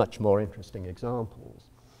there are much more interesting examples.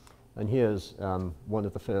 And here's one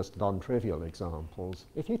of the first non-trivial examples.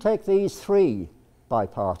 If you take these three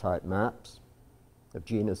bipartite maps of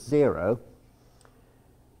genus 0,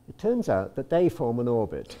 it turns out that they form an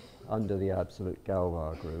orbit under the absolute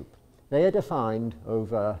Galois group. They are defined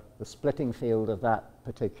over the splitting field of that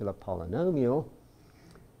particular polynomial.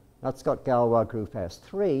 That's got Galois group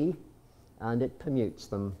S3, and it permutes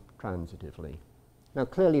them transitively. Now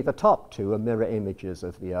clearly the top two are mirror images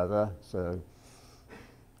of the other, so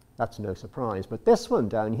that's no surprise. But this one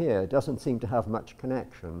down here doesn't seem to have much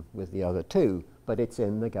connection with the other two, but it's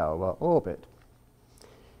in the Galois orbit.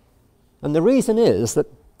 And the reason is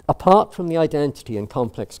that apart from the identity and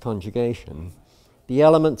complex conjugation, the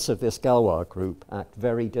elements of this Galois group act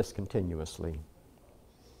very discontinuously.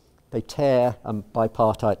 They tear a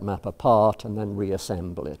bipartite map apart and then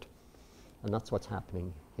reassemble it. And that's what's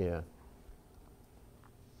happening here.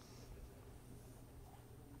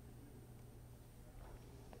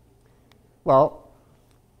 Well,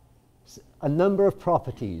 a number of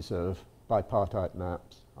properties of bipartite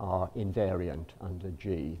maps are invariant under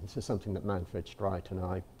G. This is something that Manfred Streit and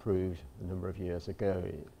I proved a number of years ago.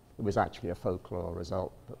 It was actually a folklore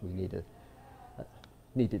result, but we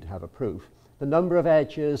needed to have a proof. The number of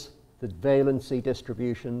edges, the valency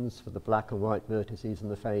distributions for the black and white vertices and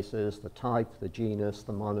the faces, the type, the genus,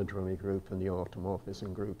 the monodromy group, and the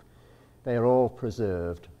automorphism group, they are all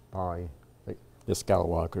preserved by this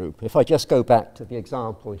Galois group. If I just go back to the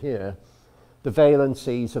example here, the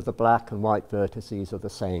valencies of the black and white vertices are the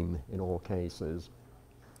same in all cases.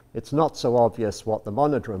 It's not so obvious what the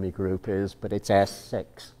monodromy group is, but it's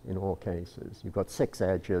S6 in all cases. You've got 6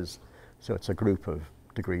 edges, so it's a group of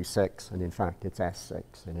degree 6, and in fact it's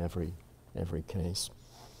S6 in every case.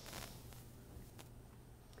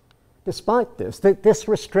 Despite this, this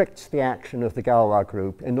restricts the action of the Galois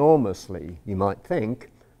group enormously, you might think,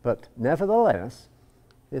 but nevertheless,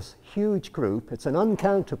 this huge group, it's an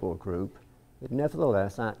uncountable group, it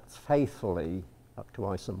nevertheless acts faithfully up to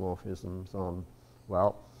isomorphisms on,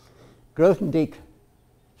 well, Grothendieck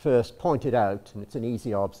first pointed out, and it's an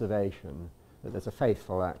easy observation, that there's a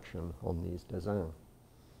faithful action on these Desins.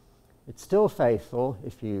 It's still faithful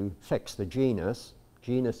if you fix the genus.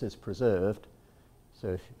 Genus is preserved, so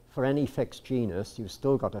if, for any fixed genus, you've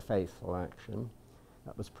still got a faithful action.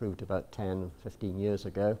 That was proved about 10, 15 years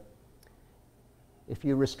ago. If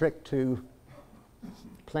you restrict to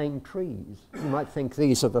plain trees, you might think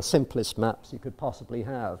these are the simplest maps you could possibly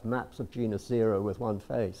have, maps of genus 0 with one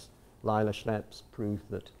face. Lila Schlepp's proved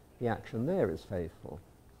that the action there is faithful.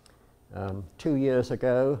 2 years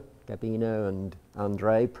ago, Gabino and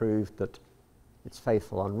André proved that it's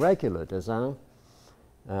faithful on regular Desins,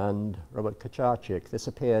 and Robert Kacharczyk, this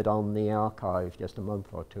appeared on the archive just a month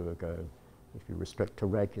or two ago, if you restrict to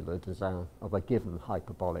regular Desins of a given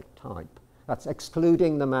hyperbolic type. That's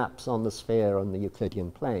excluding the maps on the sphere and the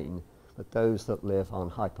Euclidean plane, but those that live on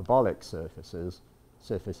hyperbolic surfaces,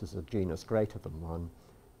 surfaces of genus greater than 1,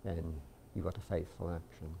 then you've got a faithful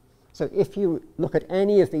action. So if you look at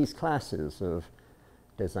any of these classes of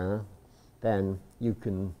Desins, then you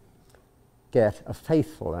can get a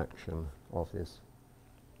faithful action of this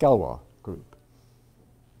Galois group.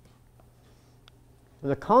 And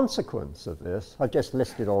the consequence of this, I've just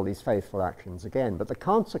listed all these faithful actions again, but the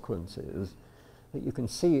consequence is that you can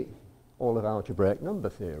see all of algebraic number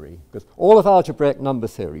theory, because all of algebraic number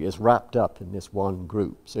theory is wrapped up in this one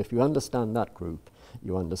group. So if you understand that group,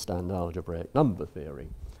 you understand algebraic number theory.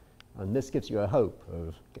 And this gives you a hope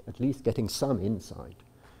of at least getting some insight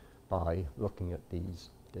by looking at these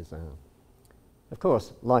Desins. Of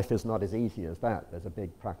course, life is not as easy as that. There's a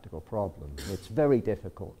big practical problem. It's very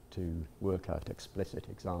difficult to work out explicit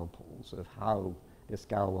examples of how this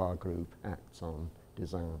Galois group acts on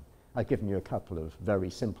Desins. I've given you a couple of very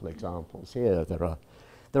simple examples here. There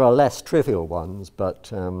are less trivial ones,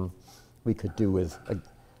 but we could do with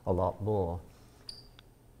a lot more.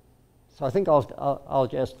 So I think I'll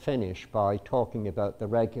just finish by talking about the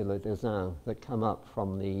regular Desins that come up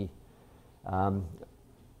from the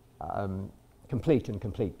complete and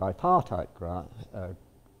complete bipartite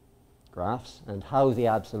graphs and how the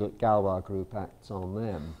absolute Galois group acts on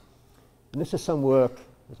them. And this is some work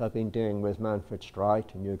that I've been doing with Manfred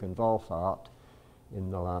Streit and Jürgen Wolfart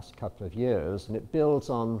in the last couple of years, and it builds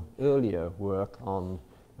on earlier work on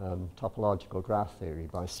topological graph theory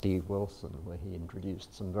by Steve Wilson, where he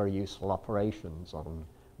introduced some very useful operations on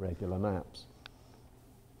regular maps.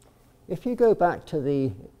 If you go back to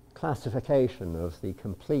the classification of the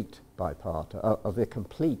complete of the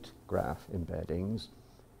complete graph embeddings,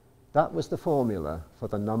 that was the formula for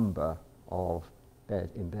the number of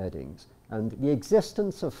embeddings. And the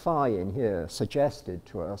existence of phi in here suggested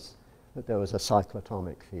to us that there was a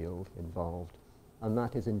cyclotomic field involved, and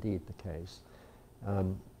that is indeed the case.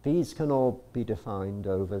 These can all be defined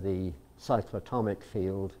over the cyclotomic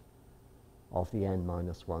field of the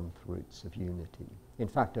n-1th roots of unity. In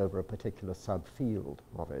fact, over a particular subfield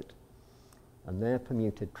of it. And they're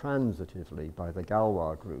permuted transitively by the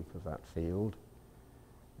Galois group of that field,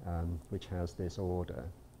 which has this order.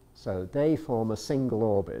 So they form a single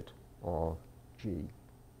orbit, or G.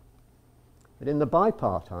 But in the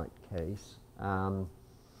bipartite case,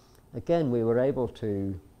 again, we were able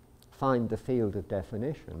to find the field of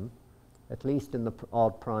definition, at least in the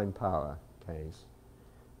odd prime power case.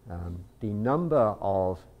 The number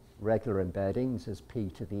of regular embeddings is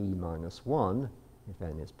p to the e minus 1, if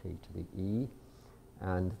n is p to the e,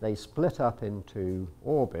 and they split up into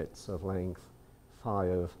orbits of length phi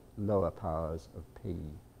of lower powers of p.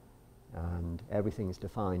 And everything is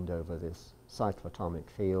defined over this cyclotomic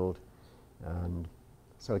field, and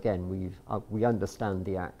so again we understand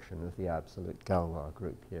the action of the absolute Galois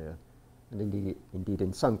group here, and indeed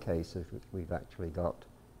in some cases we've actually got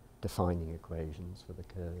defining equations for the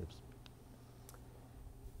curves.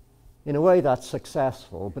 In a way that's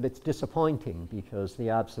successful, but it's disappointing because the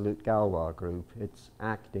absolute Galois group, it's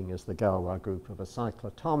acting as the Galois group of a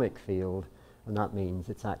cyclotomic field, and that means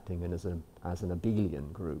it's acting as an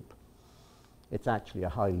abelian group. It's actually a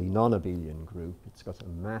highly non-abelian group. It's got a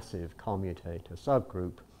massive commutator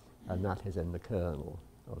subgroup, and that is in the kernel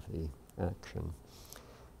of the action.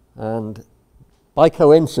 And by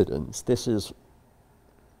coincidence, this is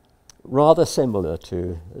rather similar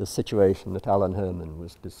to the situation that Alan Herman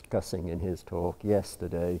was discussing in his talk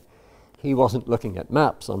yesterday. He wasn't looking at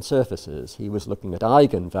maps on surfaces. He was looking at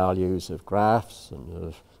eigenvalues of graphs and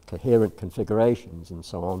of coherent configurations and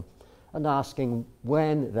so on. and asking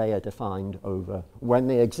when they are defined over, when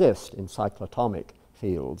they exist in cyclotomic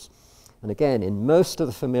fields. And again, in most of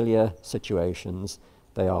the familiar situations,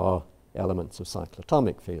 they are elements of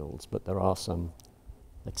cyclotomic fields, but there are some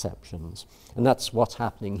exceptions. And that's what's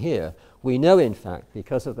happening here. We know, in fact,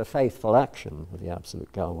 because of the faithful action of the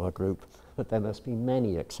absolute Galois group, that there must be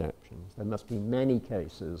many exceptions. There must be many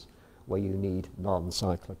cases where you need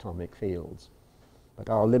non-cyclotomic fields. But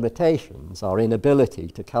our limitations, our inability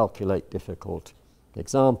to calculate difficult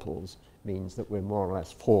examples, means that we're more or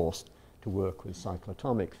less forced to work with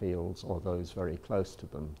cyclotomic fields or those very close to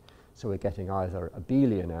them. So we're getting either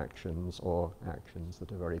abelian actions or actions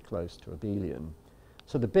that are very close to abelian.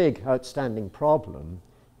 So the big outstanding problem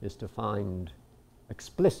is to find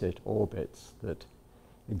explicit orbits that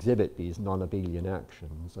exhibit these non-abelian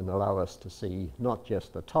actions and allow us to see not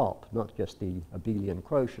just the top, not just the abelian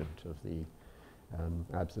quotient of the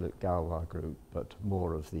absolute Galois group, but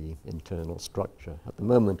more of the internal structure. At the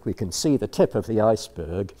moment, we can see the tip of the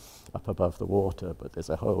iceberg up above the water, but there's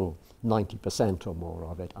a whole 90% or more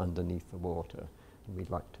of it underneath the water, and we'd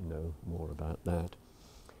like to know more about that.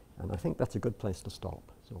 And I think that's a good place to stop,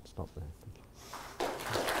 so I'll stop there. Thank you.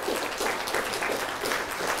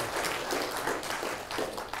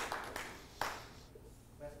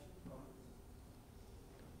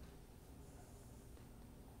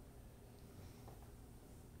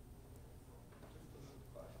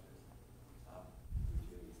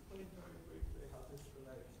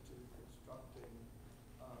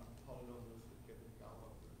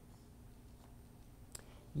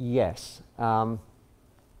 Yes.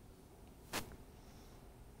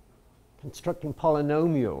 Constructing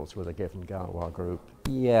polynomials with a given Galois group.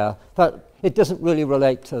 Yeah, but it doesn't really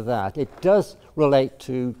relate to that. It does relate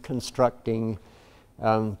to constructing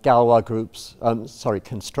Galois groups,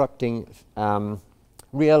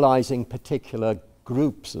 realizing particular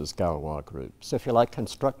groups as Galois groups. So if you like,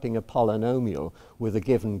 constructing a polynomial with a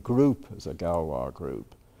given group as a Galois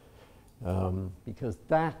group. Because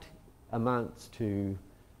that amounts to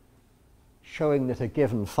showing that a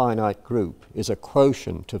given finite group is a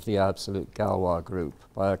quotient of the absolute Galois group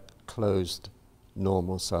by a closed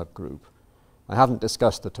normal subgroup. I haven't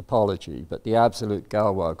discussed the topology, but the absolute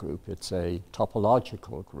Galois group, it's a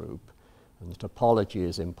topological group, and the topology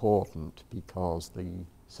is important because the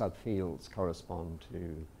subfields correspond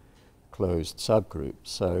to closed subgroups.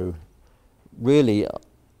 So really,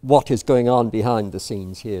 what is going on behind the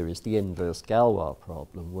scenes here is the inverse Galois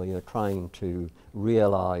problem, where you're trying to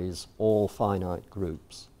realize all finite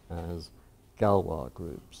groups as Galois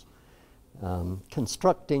groups.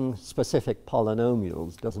 Constructing specific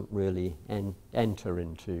polynomials doesn't really enter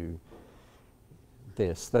into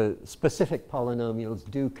this. The specific polynomials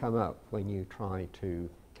do come up when you try to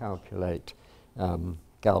calculate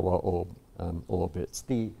Galois orbits.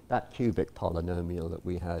 That cubic polynomial that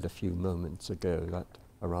we had a few moments ago, that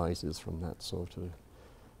arises from that sort of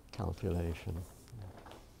calculation.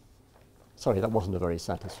 Sorry, that wasn't a very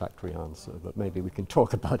satisfactory answer, but maybe we can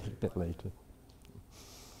talk about it a bit later.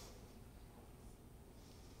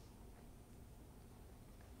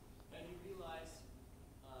 Can you realize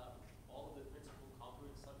all of the principal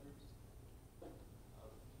congruent subgroups?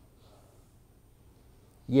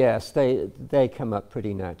 Yes, they come up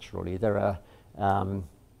pretty naturally. There are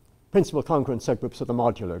principal congruent subgroups of the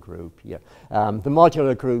modular group. Yeah. The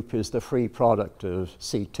modular group is the free product of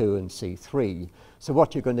C2 and C3. So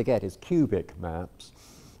what you're going to get is cubic maps.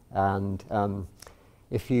 And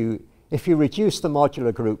if you reduce the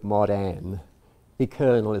modular group mod n, the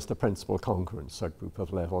kernel is the principal congruent subgroup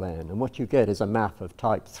of level n. And what you get is a map of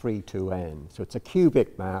type 3 to n. So it's a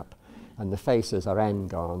cubic map, and the faces are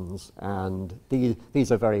n-gons. And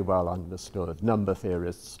these are very well understood. Number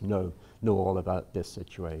theorists know all about this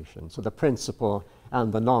situation. So the principal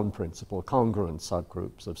and the non-principal congruent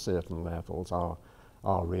subgroups of certain levels are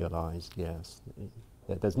realized, yes.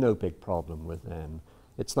 There's no big problem with them.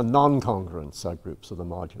 It's the non-congruent subgroups of the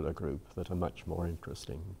modular group that are much more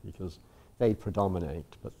interesting because they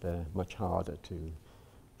predominate, but they're much harder to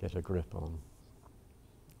get a grip on.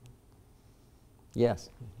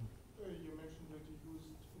 Yes? You mentioned that you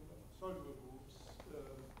used soluble groups, that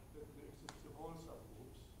exist the whole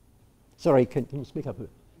subgroups. Sorry, can you speak up a bit?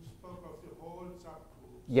 You spoke of the whole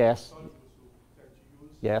subgroups. Yes. Soluble groups that you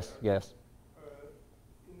use. Yes, yes.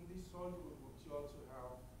 In these soluble groups, you also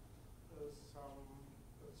have some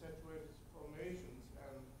saturated formations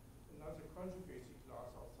and another conjugacy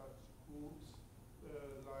class of such groups,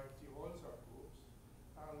 like the whole subgroups.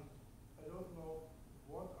 And I don't know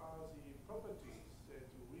what are the properties that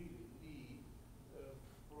you really need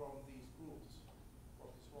from these groups,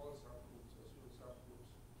 from these whole subgroups or pseudo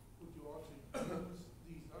subgroups. Could you also use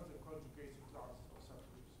these other conjugacy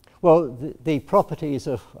Well, the properties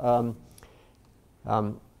of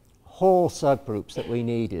Hall subgroups that we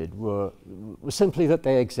needed were simply that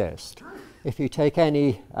they exist. If you take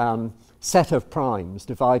any set of primes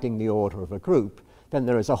dividing the order of a group, then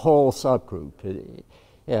there is a Hall subgroup.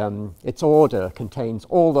 Its order contains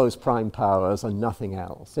all those prime powers and nothing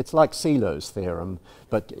else. It's like Celo's theorem,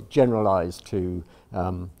 but generalized to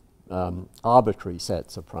arbitrary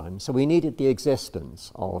sets of primes. So we needed the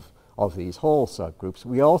existence of these Hall subgroups.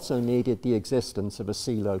 We also needed the existence of a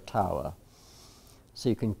Celo tower. So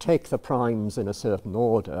you can take the primes in a certain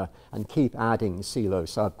order and keep adding Celo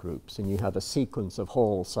subgroups, and you have a sequence of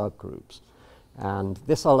Hall subgroups. And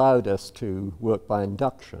this allowed us to work by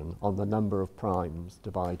induction on the number of primes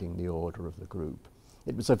dividing the order of the group.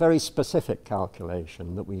 It was a very specific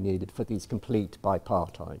calculation that we needed for these complete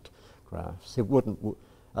bipartite graphs. It wouldn't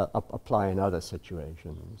apply in other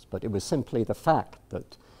situations, but it was simply the fact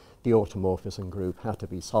that the automorphism group had to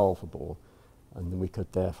be solvable, and we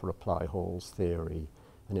could therefore apply Hall's theory.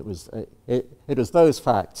 And it was those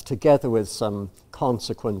facts, together with some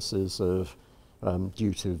consequences of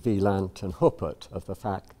due to Wieland and Huppert, of the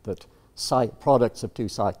fact that products of two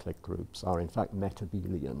cyclic groups are in fact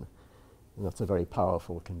metabelian. And that's a very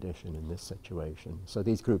powerful condition in this situation. So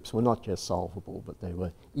these groups were not just solvable, but they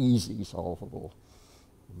were easy solvable.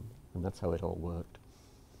 And that's how it all worked.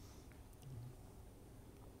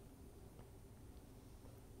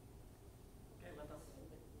 Okay, let us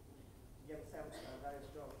give Sam a very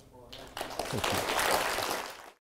strong applause. Thank you.